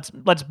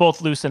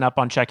both loosen up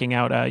on checking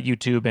out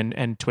YouTube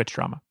and Twitch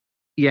drama.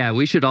 Yeah,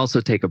 we should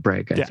also take a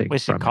break. I think we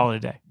should call it a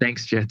day.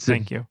 Thanks, Jensen.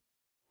 Thank you.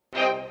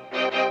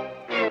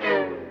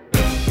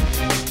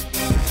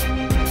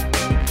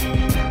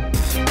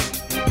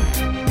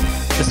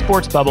 The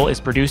Sports Bubble is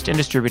produced and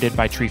distributed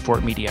by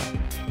Treefort Media.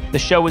 The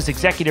show is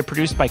executive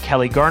produced by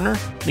Kelly Garner,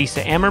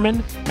 Lisa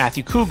Ammerman,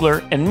 Matthew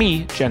Kugler, and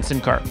me,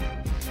 Jensen Karp.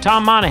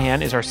 Tom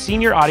Monahan is our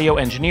senior audio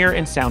engineer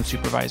and sound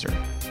supervisor,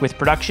 with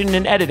production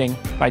and editing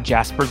by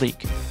Jasper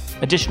Leak.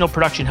 Additional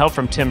production help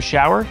from Tim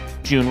Schauer,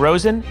 June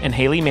Rosen, and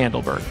Haley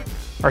Mandelberg.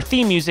 Our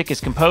theme music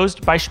is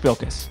composed by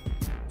Spilkus.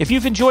 If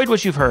you've enjoyed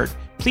what you've heard,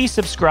 please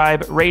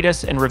subscribe, rate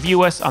us, and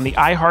review us on the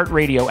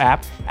iHeartRadio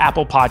app,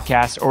 Apple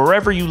Podcasts, or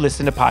wherever you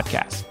listen to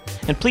podcasts.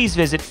 And please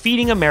visit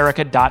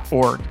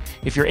feedingamerica.org.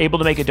 If you're able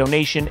to make a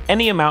donation,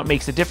 any amount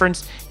makes a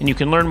difference, and you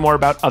can learn more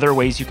about other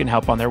ways you can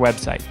help on their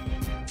website.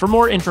 For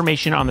more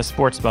information on the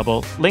Sports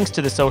Bubble, links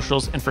to the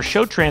socials, and for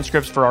show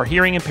transcripts for our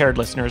hearing impaired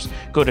listeners,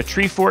 go to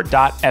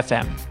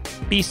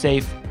treefort.fm. Be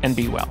safe and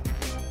be well.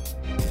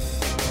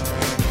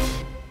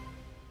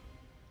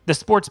 The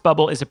Sports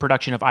Bubble is a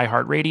production of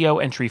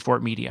iHeartRadio and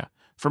Treefort Media.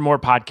 For more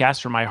podcasts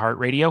from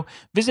iHeartRadio,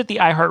 visit the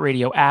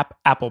iHeartRadio app,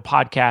 Apple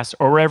Podcasts,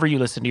 or wherever you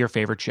listen to your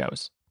favorite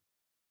shows.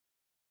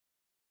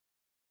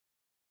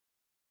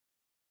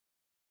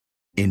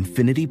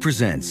 Infiniti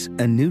presents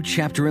a new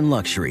chapter in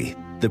luxury,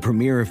 the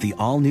premiere of the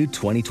all-new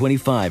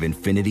 2025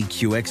 Infiniti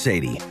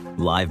QX80,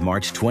 live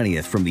March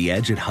 20th from the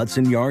Edge at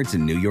Hudson Yards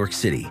in New York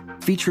City,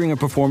 featuring a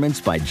performance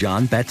by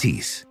John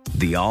Batiste.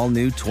 The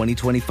all-new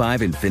 2025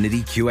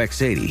 Infiniti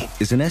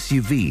QX80 is an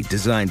SUV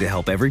designed to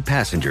help every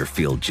passenger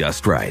feel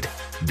just right.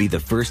 Be the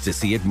first to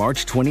see it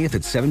March 20th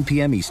at 7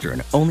 p.m.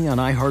 Eastern, only on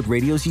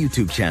iHeartRadio's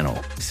YouTube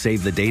channel.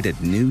 Save the date at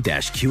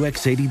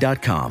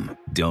new-QX80.com.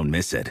 Don't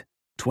miss it.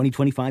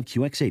 2025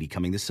 QX80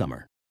 coming this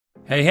summer.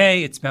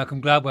 Hey, it's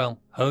Malcolm Gladwell,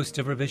 host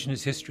of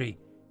Revisionist History.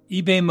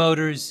 eBay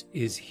Motors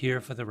is here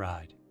for the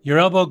ride. Your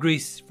elbow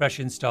grease, fresh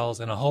installs,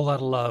 and a whole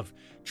lot of love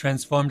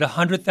transformed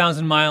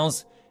 100,000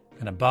 miles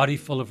and a body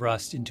full of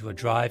rust into a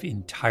drive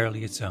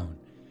entirely its own.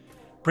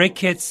 Brake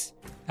kits,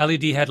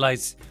 LED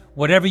headlights,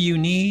 whatever you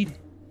need,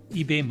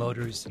 eBay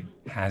Motors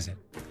has it.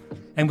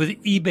 And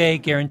with eBay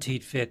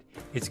Guaranteed Fit,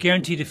 it's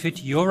guaranteed to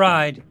fit your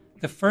ride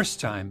the first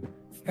time,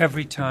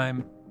 every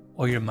time,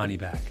 or your money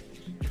back.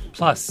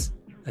 Plus,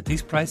 at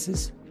these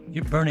prices,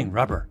 you're burning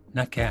rubber,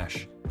 not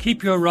cash.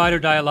 Keep your ride or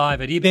die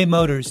alive at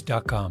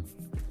ebaymotors.com.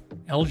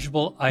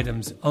 Eligible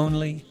items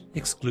only.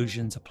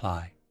 Exclusions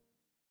apply.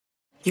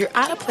 You're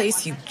at a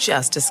place you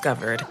just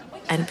discovered.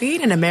 And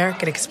being an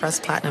American Express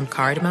Platinum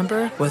card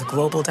member with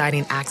Global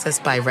Dining Access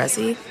by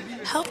Resi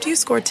helped you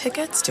score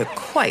tickets to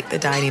quite the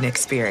dining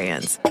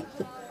experience.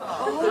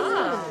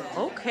 Oh,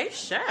 okay,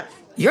 chef.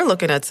 You're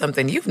looking at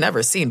something you've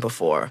never seen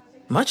before,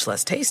 much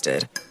less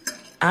tasted.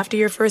 After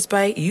your first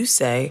bite, you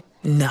say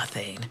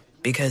nothing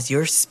because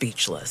you're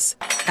speechless.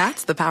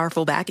 That's the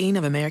powerful backing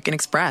of American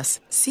Express.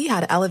 See how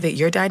to elevate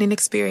your dining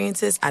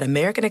experiences at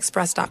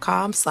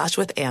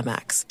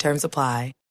americanexpress.com/withAmex. Terms apply.